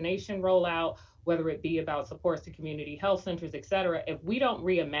vaccination rollout, whether it be about supports to community health centers, et cetera. If we don't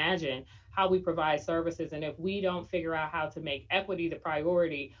reimagine how we provide services, and if we don't figure out how to make equity the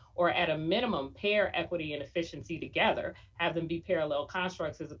priority, or at a minimum pair equity and efficiency together, have them be parallel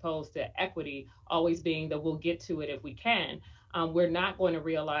constructs as opposed to equity always being the we'll get to it if we can, we're not going to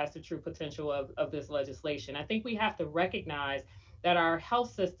realize the true potential of this legislation. I think we have to recognize that our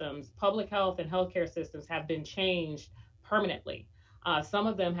health systems, public health and healthcare systems, have been changed permanently. Some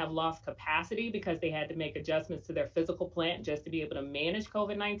of them have lost capacity because they had to make adjustments to their physical plant just to be able to manage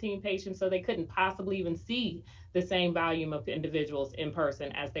COVID-19 patients, so they couldn't possibly even see the same volume of individuals in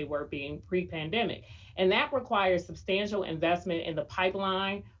person as they were being pre-pandemic. And that requires substantial investment in the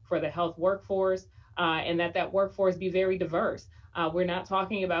pipeline for the health workforce, and that workforce be very diverse. We're not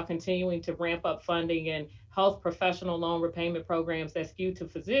talking about continuing to ramp up funding and health professional loan repayment programs that skew to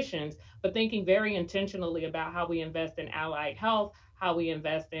physicians, but thinking very intentionally about how we invest in allied health, how we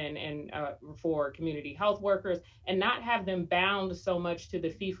invest in for community health workers, and not have them bound so much to the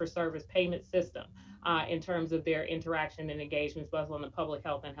fee-for-service payment system in terms of their interaction and engagements, both on the public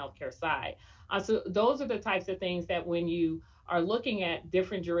health and healthcare side. So those are the types of things that when you are looking at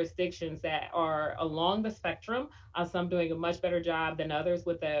different jurisdictions that are along the spectrum, some doing a much better job than others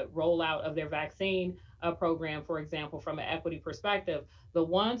with the rollout of their vaccine program, for example, from an equity perspective, the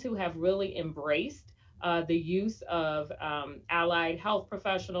ones who have really embraced the use of allied health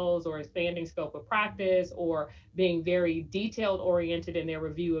professionals, or expanding scope of practice, or being very detailed oriented in their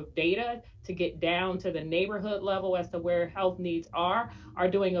review of data to get down to the neighborhood level as to where health needs are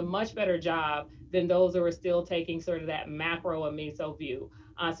doing a much better job than those who are still taking sort of that macro and meso view.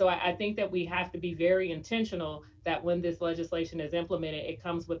 So I think that we have to be very intentional that when this legislation is implemented, it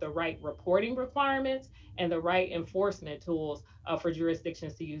comes with the right reporting requirements and the right enforcement tools for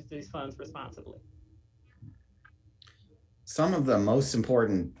jurisdictions to use these funds responsibly. Some of the most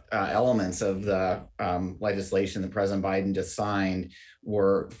important elements of the legislation that President Biden just signed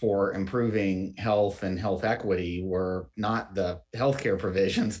were for improving health and health equity were not the healthcare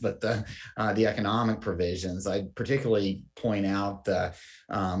provisions, but the economic provisions. I'd particularly point out the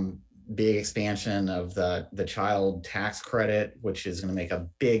big expansion of the child tax credit, which is going to make a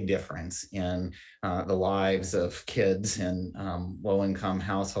big difference in the lives of kids in low-income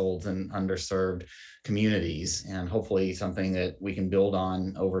households and underserved communities, and hopefully something that we can build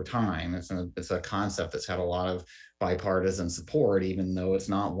on over time. It's a concept that's had a lot of bipartisan support, even though it's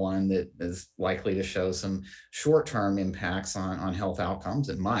not one that is likely to show some short-term impacts on health outcomes.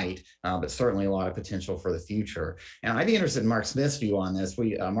 It might, but certainly a lot of potential for the future. And I'd be interested in Mark Smith's view on this.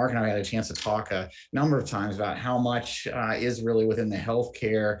 Mark and I had a chance to talk a number of times about how much is really within the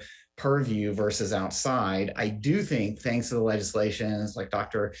healthcare purview versus outside. I do think, thanks to the legislations, like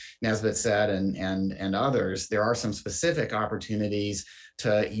Dr. Nesbitt said, and others, there are some specific opportunities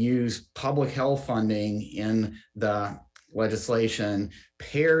to use public health funding in the legislation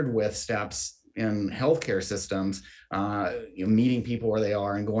paired with steps in healthcare systems, meeting people where they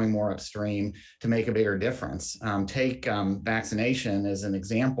are and going more upstream to make a bigger difference. Take vaccination as an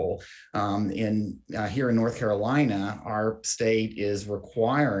example. Here in North Carolina, our state is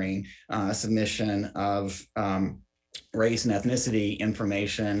requiring submission of race and ethnicity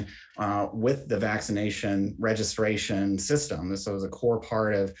information with the vaccination registration system. So it's a core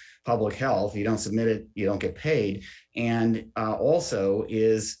part of public health. If you don't submit it, you don't get paid. And also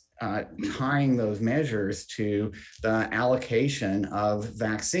is tying those measures to the allocation of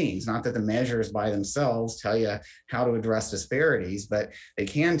vaccines. Not that the measures by themselves tell you how to address disparities, but they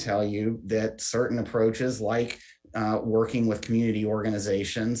can tell you that certain approaches like working with community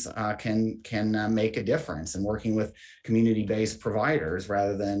organizations can make a difference, and working with community-based providers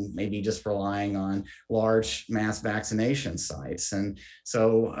rather than maybe just relying on large mass vaccination sites. And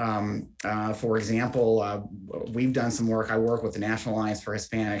so, for example, we've done some work. I work with the National Alliance for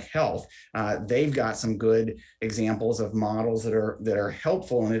Hispanic Health. They've got some good examples of models that are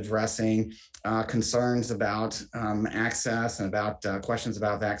helpful in addressing concerns about access and about questions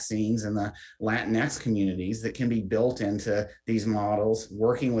about vaccines in the Latinx communities that can be built into these models,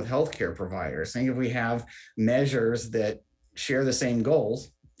 working with healthcare providers. Think if we have measures that share the same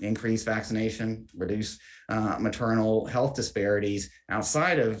goals, increase vaccination, reduce maternal health disparities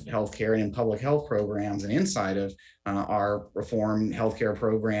outside of healthcare and in public health programs and inside of our reform healthcare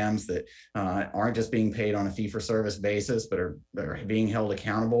programs that aren't just being paid on a fee-for-service basis, but are being held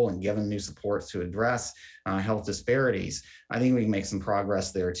accountable and given new supports to address health disparities. I think we can make some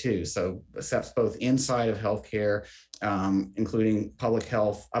progress there too. So steps both inside of healthcare, including public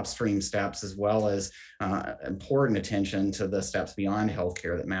health upstream steps, as well as important attention to the steps beyond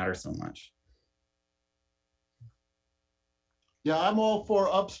healthcare that matter so much. Yeah, I'm all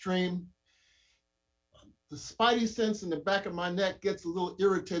for upstream. The spidey sense in the back of my neck gets a little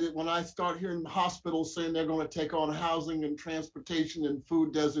irritated when I start hearing hospitals saying they're going to take on housing and transportation and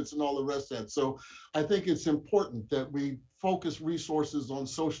food deserts and all the rest of that. So I think it's important that we focus resources on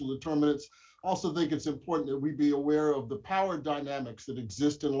social determinants. Also think it's important that we be aware of the power dynamics that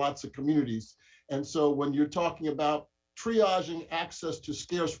exist in lots of communities. And so when you're talking about triaging access to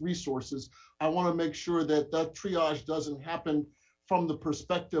scarce resources, I want to make sure that that triage doesn't happen from the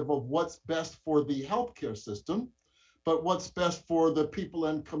perspective of what's best for the healthcare system, but what's best for the people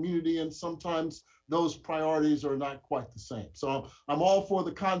and community. And sometimes those priorities are not quite the same. So I'm all for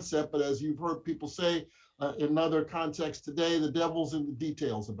the concept, but as you've heard people say in other contexts today, the devil's in the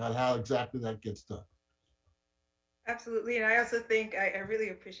details about how exactly that gets done. Absolutely. And I also think I really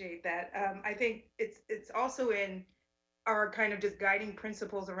appreciate that. I think it's also in our kind of just guiding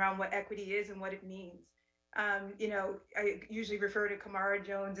principles around what equity is and what it means. You know, I usually refer to Kamara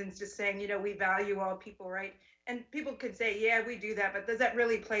Jones and just saying, you know, we value all people, right? And people could say, yeah, we do that, but does that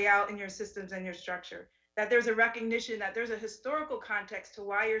really play out in your systems and your structure? That there's a recognition that there's a historical context to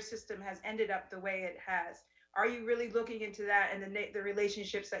why your system has ended up the way it has. Are you really looking into that and the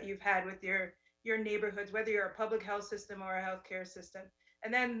relationships that you've had with your neighborhoods, whether you're a public health system or a healthcare system?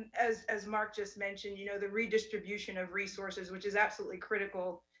 And then as Mark just mentioned, you know, the redistribution of resources, which is absolutely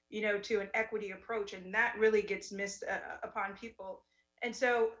critical, you know, to an equity approach. And that really gets missed upon people. And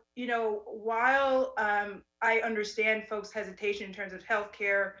so, you know, while I understand folks' hesitation in terms of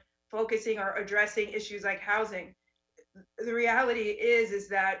healthcare, focusing or addressing issues like housing, the reality is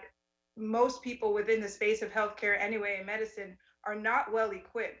that most people within the space of healthcare anyway, and medicine, are not well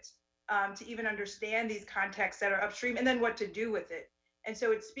equipped to even understand these contexts that are upstream and then what to do with it. And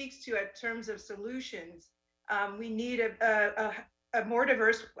so it speaks to, in terms of solutions, we need a more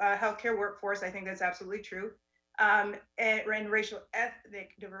diverse healthcare workforce. I think that's absolutely true. And racial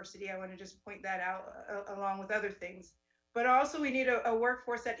ethnic diversity, I want to just point that out along with other things. But also we need a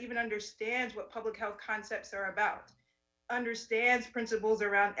workforce that even understands what public health concepts are about, understands principles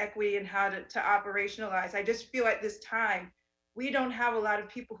around equity and how to operationalize. I just feel at this time, we don't have a lot of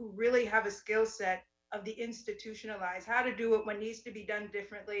people who really have a skill set of the institutionalized, how to do it when needs to be done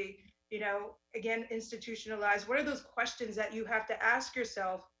differently, you know, again, institutionalized. What are those questions that you have to ask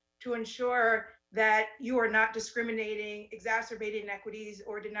yourself to ensure that you are not discriminating, exacerbating inequities,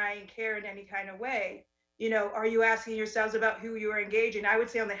 or denying care in any kind of way? You know, are you asking yourselves about who you are engaging? I would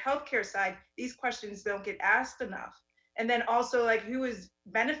say on the healthcare side, these questions don't get asked enough. And then also, like, who is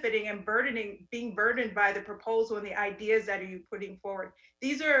benefiting and being burdened by the proposal and the ideas that are you putting forward?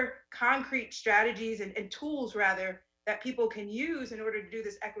 These are concrete strategies and tools, rather, that people can use in order to do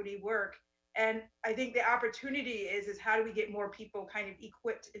this equity work. And I think the opportunity is how do we get more people kind of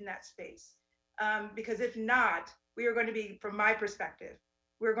equipped in that space? Because if not, we are going to be, from my perspective,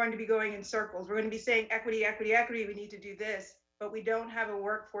 we're going to be going in circles. We're going to be saying equity, equity, equity, we need to do this, but we don't have a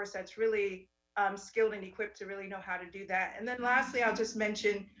workforce that's really skilled and equipped to really know how to do that. And then lastly, I'll just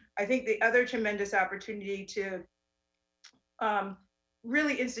mention, I think the other tremendous opportunity to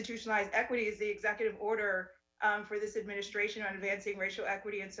really institutionalize equity is the executive order for this administration on advancing racial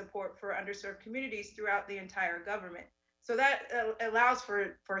equity and support for underserved communities throughout the entire government. So that allows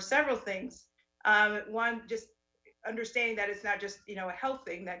for several things. One, just understanding that it's not just a health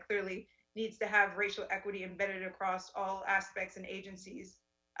thing, that clearly needs to have racial equity embedded across all aspects and agencies.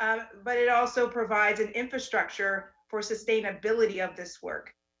 But it also provides an infrastructure for sustainability of this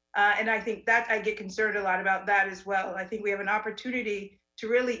work. And I think that I get concerned a lot about that as well. I think we have an opportunity to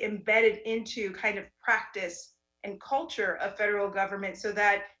really embed it into kind of practice and culture of federal government so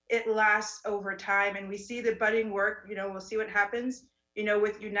that it lasts over time. And we see the budding work, we'll see what happens,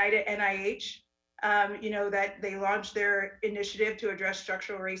 with United NIH, that they launched their initiative to address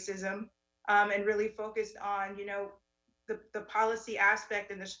structural racism and really focused on, the policy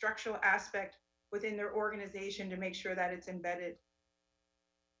aspect and the structural aspect within their organization to make sure that it's embedded.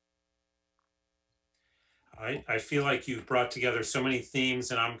 I feel like you've brought together so many themes,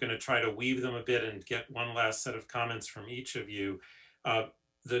 and I'm going to try to weave them a bit and get one last set of comments from each of you.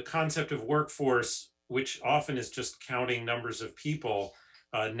 The concept of workforce, which often is just counting numbers of people,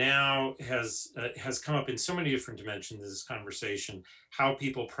 now has come up in so many different dimensions in this conversation. How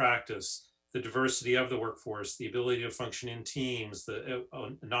people practice, the diversity of the workforce, the ability to function in teams, the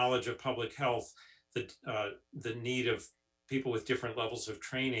knowledge of public health, the need of people with different levels of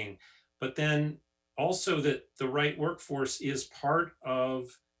training, but then also that the right workforce is part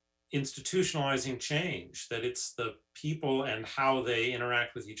of institutionalizing change, that it's the people and how they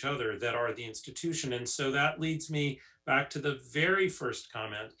interact with each other that are the institution. And so that leads me back to the very first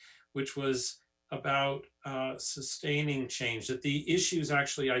comment, which was about sustaining change, that the issues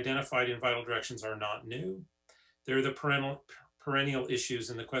actually identified in Vital Directions are not new. They're the perennial issues.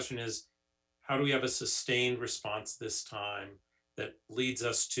 And the question is, how do we have a sustained response this time that leads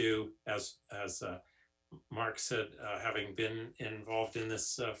us to, as Mark said, having been involved in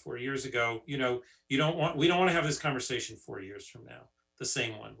this 4 years ago, we don't want to have this conversation 4 years from now, the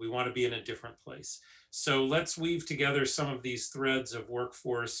same one. We want to be in a different place. So let's weave together some of these threads of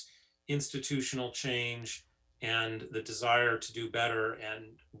workforce, institutional change, and the desire to do better.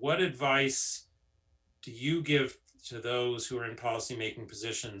 And what advice do you give to those who are in policymaking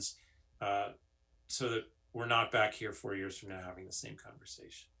positions so that we're not back here 4 years from now having the same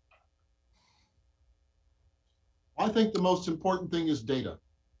conversation? I think the most important thing is data.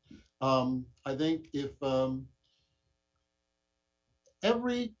 I think if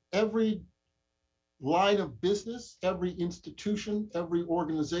every line of business, every institution, every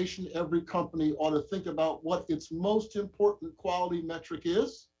organization, every company ought to think about what its most important quality metric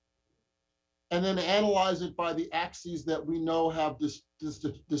is, and then analyze it by the axes that we know have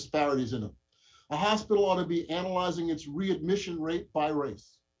disparities in them. A hospital ought to be analyzing its readmission rate by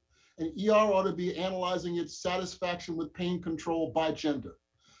race. An ER ought to be analyzing its satisfaction with pain control by gender.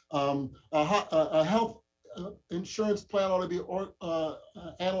 A health insurance plan ought to be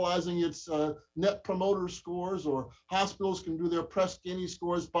analyzing its net promoter scores, or hospitals can do their Press-Ganey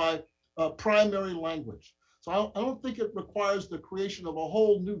scores by primary language. So I don't think it requires the creation of a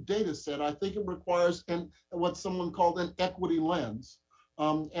whole new data set. I think it requires what someone called an equity lens.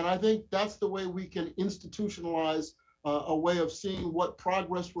 And I think that's the way we can institutionalize a way of seeing what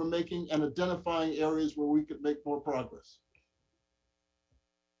progress we're making and identifying areas where we could make more progress.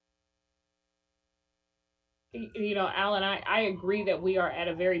 Alan, I agree that we are at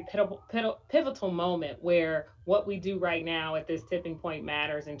a very pivotal moment where what we do right now at this tipping point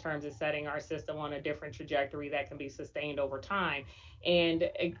matters in terms of setting our system on a different trajectory that can be sustained over time. And,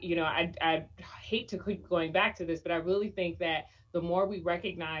 I hate to keep going back to this, but I really think that the more we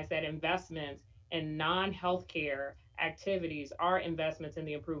recognize that investments in non-healthcare activities are investments in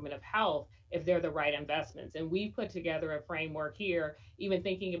the improvement of health, if they're the right investments. And we put together a framework here, even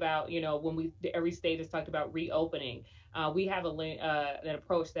thinking about, when every state has talked about reopening, we have an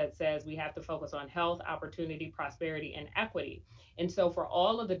approach that says we have to focus on health, opportunity, prosperity, and equity. And so for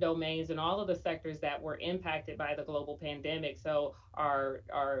all of the domains and all of the sectors that were impacted by the global pandemic, so our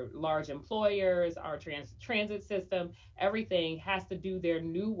large employers, our transit system, everything has to do their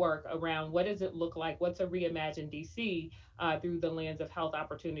new work around what does it look like, what's a reimagined DC through the lens of health,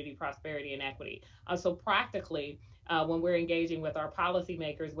 opportunity, prosperity, and equity. So practically, when we're engaging with our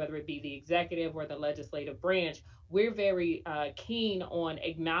policymakers, whether it be the executive or the legislative branch, we're very keen on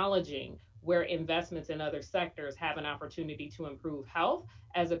acknowledging where investments in other sectors have an opportunity to improve health,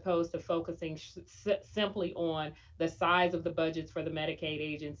 as opposed to focusing simply on the size of the budgets for the Medicaid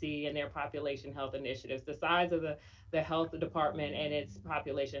agency and their population health initiatives, the size of the health department and its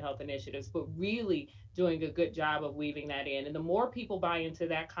population health initiatives, but really doing a good job of weaving that in. And the more people buy into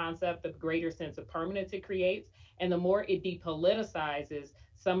that concept, the greater sense of permanence it creates, and the more it depoliticizes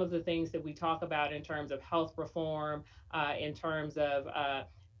some of the things that we talk about in terms of health reform, in terms of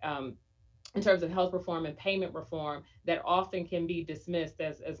health reform and payment reform that often can be dismissed.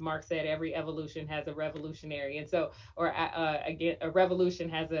 As Mark said, every evolution has a revolutionary, and so, or again, a revolution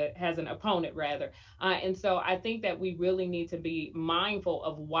has an opponent rather. And so I think that we really need to be mindful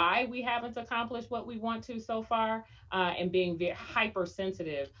of why we haven't accomplished what we want to so far, and being very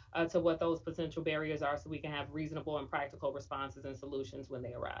hypersensitive to what those potential barriers are, so we can have reasonable and practical responses and solutions when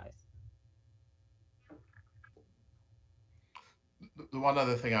they arise. The one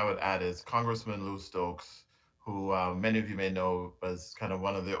other thing I would add is Congressman Lou Stokes, who many of you may know was kind of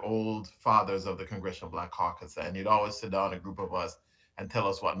one of the old fathers of the Congressional Black Caucus, and he'd always sit down a group of us and tell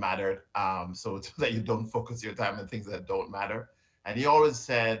us what mattered, so that you don't focus your time on things that don't matter. And he always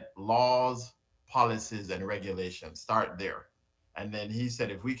said, laws, policies, and regulations, start there. And then he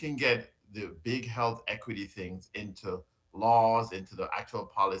said, if we can get the big health equity things into laws, into the actual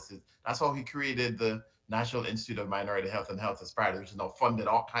policies, that's how he created the National Institute of Minority Health and Health Disparities, which has now funded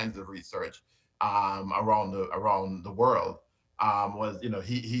all kinds of research around the world.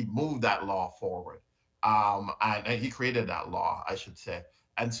 He moved that law forward, and he created that law, I should say.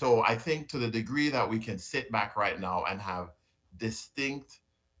 And so I think to the degree that we can sit back right now and have distinct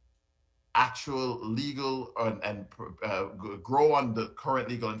actual legal and grow on the current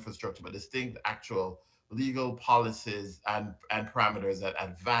legal infrastructure, but distinct actual legal policies and parameters that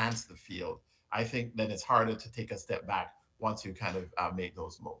advance the field, I think then it's harder to take a step back once you kind of make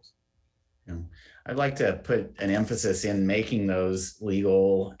those moves. Yeah. I'd like to put an emphasis in making those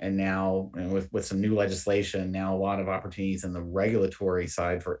legal, and now with some new legislation, now a lot of opportunities in the regulatory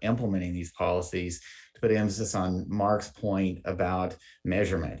side for implementing these policies, to put emphasis on Mark's point about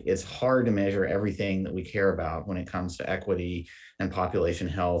measurement. It's hard to measure everything that we care about when it comes to equity and population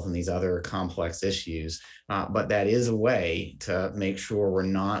health and these other complex issues, but that is a way to make sure we're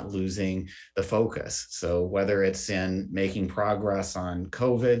not losing the focus. So whether it's in making progress on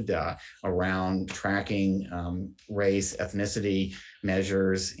COVID, around tracking race, ethnicity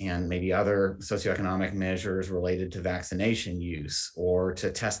measures, and maybe other socioeconomic measures related to vaccination use, or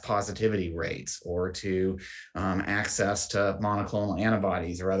to test positivity rates, or to access to monoclonal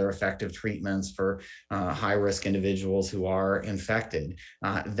antibodies or other effective treatments for high-risk individuals who are infected.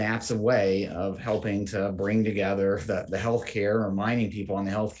 That's a way of helping to bring together the healthcare, reminding people on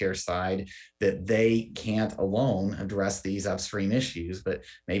the healthcare side that they can't alone address these upstream issues, but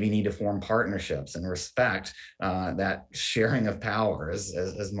maybe need to form partnerships and respect that sharing of power,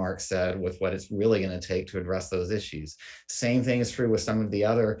 as Mark said, with what it's really going to take to address those issues. Same thing is true with some of the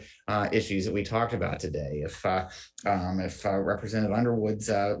other issues that we talked about today. If Representative Underwood's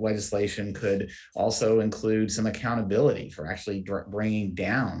legislation could also include some accountability for actually bringing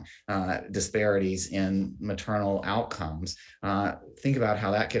down disparities in maternal outcomes, think about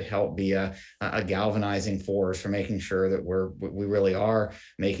how that could help be a galvanizing force for making sure that we really are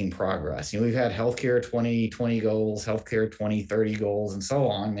making progress. We've had healthcare 2020 goals, healthcare 2030 goals, and so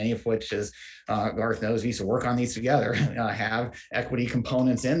on, many of which, as Garth knows, we used to work on these together, have equity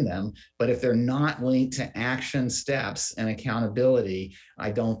components in them. But if they're not linked to action steps and accountability,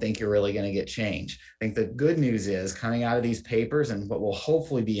 I don't think you're really going to get change. I think the good news is, coming out of these papers and what will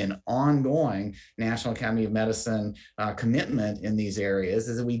hopefully be an ongoing National Academy of Medicine commitment in these areas,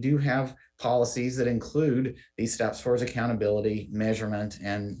 is that we do have policies that include these steps towards accountability, measurement,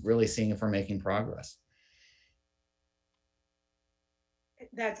 and really seeing if we're making progress.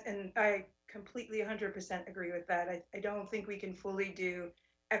 And I completely 100% agree with that. I don't think we can fully do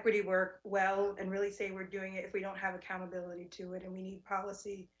equity work well and really say we're doing it if we don't have accountability to it. And we need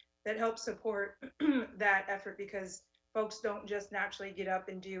policy that helps support that effort, because folks don't just naturally get up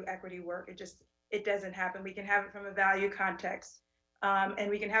and do equity work. It doesn't happen. We can have it from a value context, and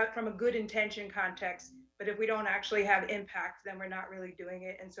we can have it from a good intention context, but if we don't actually have impact, then we're not really doing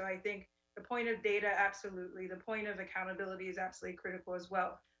it. And so I think the point of data, absolutely. The point of accountability is absolutely critical as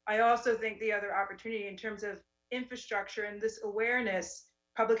well. I also think the other opportunity in terms of infrastructure and this awareness,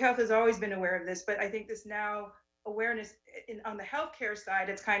 public health has always been aware of this, but I think this now awareness on the healthcare side,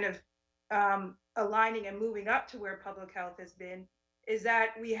 it's kind of aligning and moving up to where public health has been, is that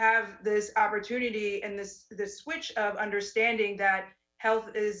we have this opportunity and this switch of understanding that health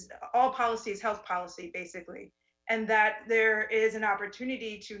is all policy is health policy, basically, and that there is an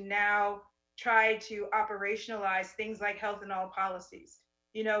opportunity to now try to operationalize things like health in all policies,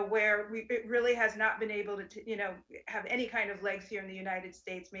 where it really has not been able to, have any kind of legs here in the United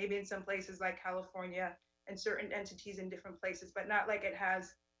States, maybe in some places like California and certain entities in different places, but not like it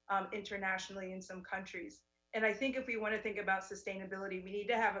has internationally in some countries. And I think if we want to think about sustainability, we need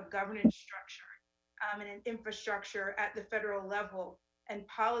to have a governance structure and an infrastructure at the federal level and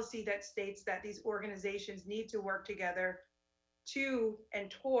policy that states that these organizations need to work together to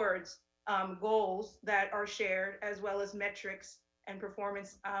and towards goals that are shared, as well as metrics and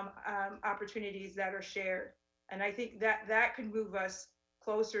performance opportunities that are shared. And I think that could move us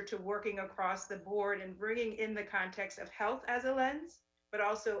closer to working across the board and bringing in the context of health as a lens, but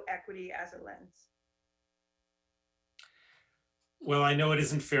also equity as a lens. Well, I know it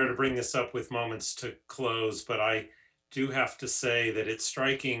isn't fair to bring this up with moments to close, but I do have to say that it's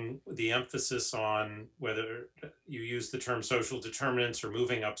striking the emphasis on whether you use the term social determinants or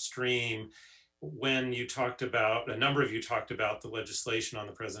moving upstream. When you talked about, a number of you talked about the legislation on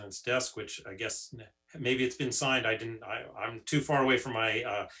the president's desk, which I guess maybe it's been signed. I'm too far away from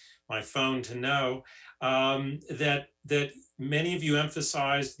my phone to know, that many of you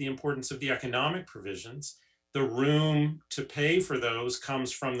emphasized the importance of the economic provisions. The room to pay for those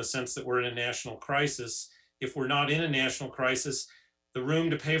comes from the sense that we're in a national crisis. If we're not in a national crisis, the room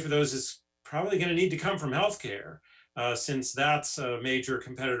to pay for those is probably going to need to come from healthcare, since that's a major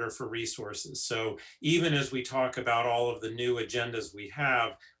competitor for resources. So even as we talk about all of the new agendas we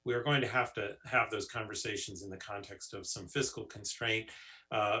have, we're going to have those conversations in the context of some fiscal constraint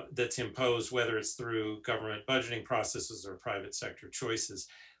that's imposed, whether it's through government budgeting processes or private sector choices.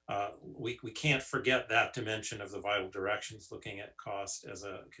 We can't forget that dimension of the vital directions, looking at cost as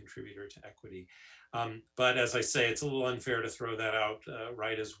a contributor to equity. But as I say, it's a little unfair to throw that out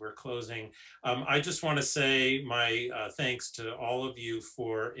right as we're closing. I just want to say my thanks to all of you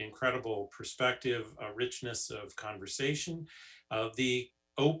for incredible perspective, richness of conversation. The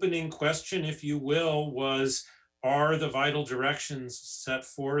opening question, if you will, was, are the vital directions set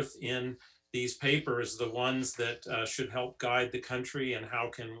forth in these papers the ones that should help guide the country, and how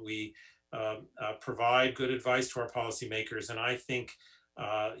can we provide good advice to our policymakers? And I think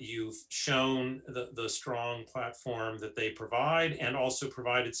you've shown the strong platform that they provide, and also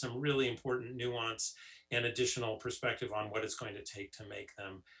provided some really important nuance and additional perspective on what it's going to take to make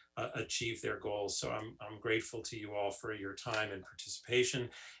them achieve their goals. So I'm grateful to you all for your time and participation.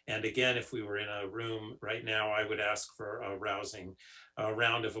 And again, if we were in a room right now, I would ask for a rousing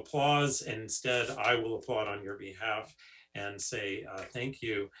round of applause. And instead, I will applaud on your behalf and say thank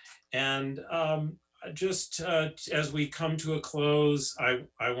you. And just as we come to a close,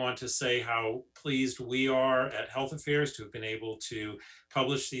 I want to say how pleased we are at Health Affairs to have been able to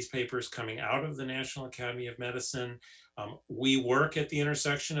publish these papers coming out of the National Academy of Medicine. We work at the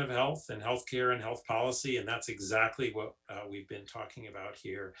intersection of health and healthcare and health policy, and that's exactly what we've been talking about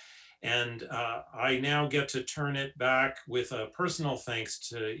here. And I now get to turn it back with a personal thanks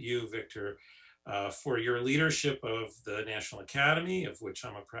to you, Victor, for your leadership of the National Academy, of which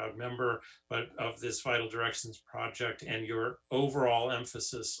I'm a proud member, but of this Vital Directions project, and your overall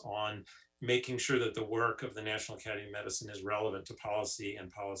emphasis on making sure that the work of the National Academy of Medicine is relevant to policy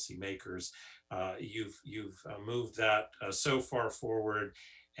and policymakers. You've moved that so far forward,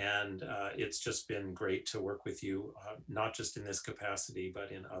 and it's just been great to work with you, not just in this capacity,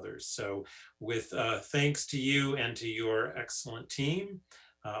 but in others. So with thanks to you and to your excellent team,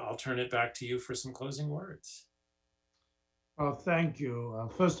 I'll turn it back to you for some closing words. Well, thank you.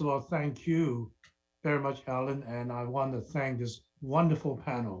 First of all, thank you very much, Alan. And I want to thank this wonderful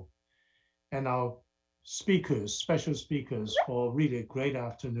panel and our speakers, special speakers, for really a great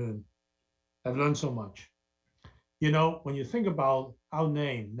afternoon. I've learned so much. You know, when you think about our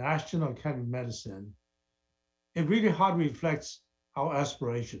name, National Academy of Medicine, it really hardly reflects our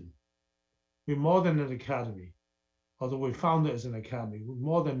aspiration. We're more than an academy. Although we founded as an academy, we're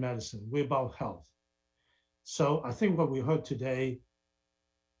more than medicine, we're about health. So I think what we heard today,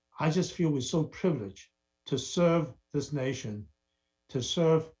 I just feel we're so privileged to serve this nation, to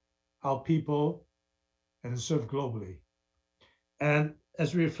serve our people, and to serve globally. And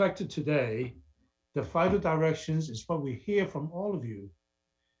as we reflected today, the vital directions is what we hear from all of you.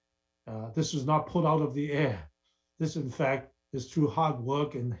 This was not put out of the air. This, in fact, is through hard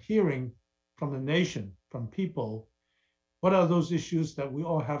work and hearing from the nation, from people. What are those issues that we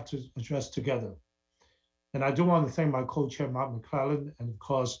all have to address together? And I do want to thank my co-chair, Mark McClellan, and of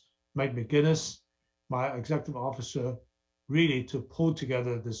course, Mike McGinnis, my executive officer, really to pull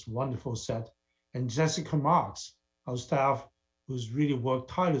together this wonderful set, and Jessica Marks, our staff, who's really worked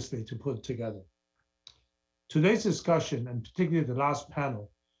tirelessly to put it together. Today's discussion, and particularly the last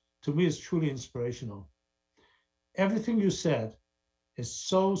panel, to me is truly inspirational. Everything you said is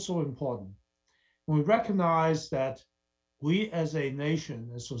so, so important. And we recognize that we as a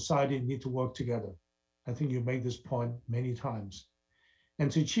nation, as society, need to work together. I think you made this point many times. And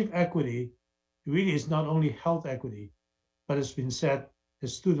to achieve equity, really is not only health equity, but it's been said,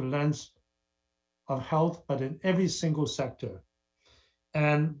 it's through the lens of health, but in every single sector.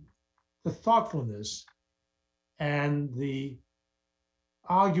 And the thoughtfulness and the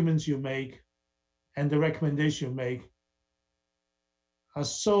arguments you make and the recommendation you make are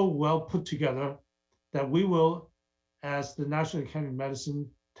so well put together that we will, as the National Academy of Medicine,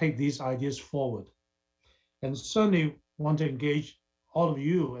 take these ideas forward. And certainly want to engage all of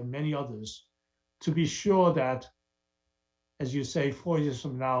you and many others to be sure that, as you say, 4 years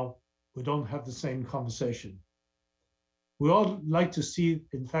from now, we don't have the same conversation. We all like to see,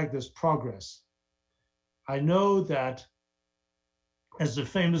 in fact, there's progress. I know that, as the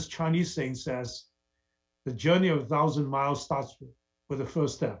famous Chinese saying says, the journey of 1,000 miles starts with the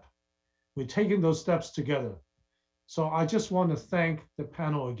first step. We're taking those steps together. So I just want to thank the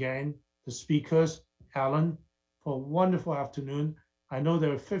panel again, the speakers, Alan, for a wonderful afternoon. I know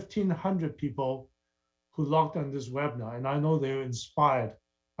there are 1,500 people who logged on this webinar, and I know they were inspired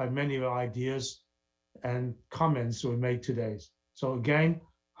by many of our ideas and comments we made today. So again,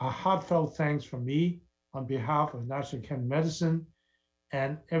 a heartfelt thanks from me on behalf of National Academy of Medicine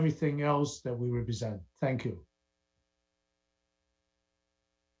and everything else that we represent. Thank you.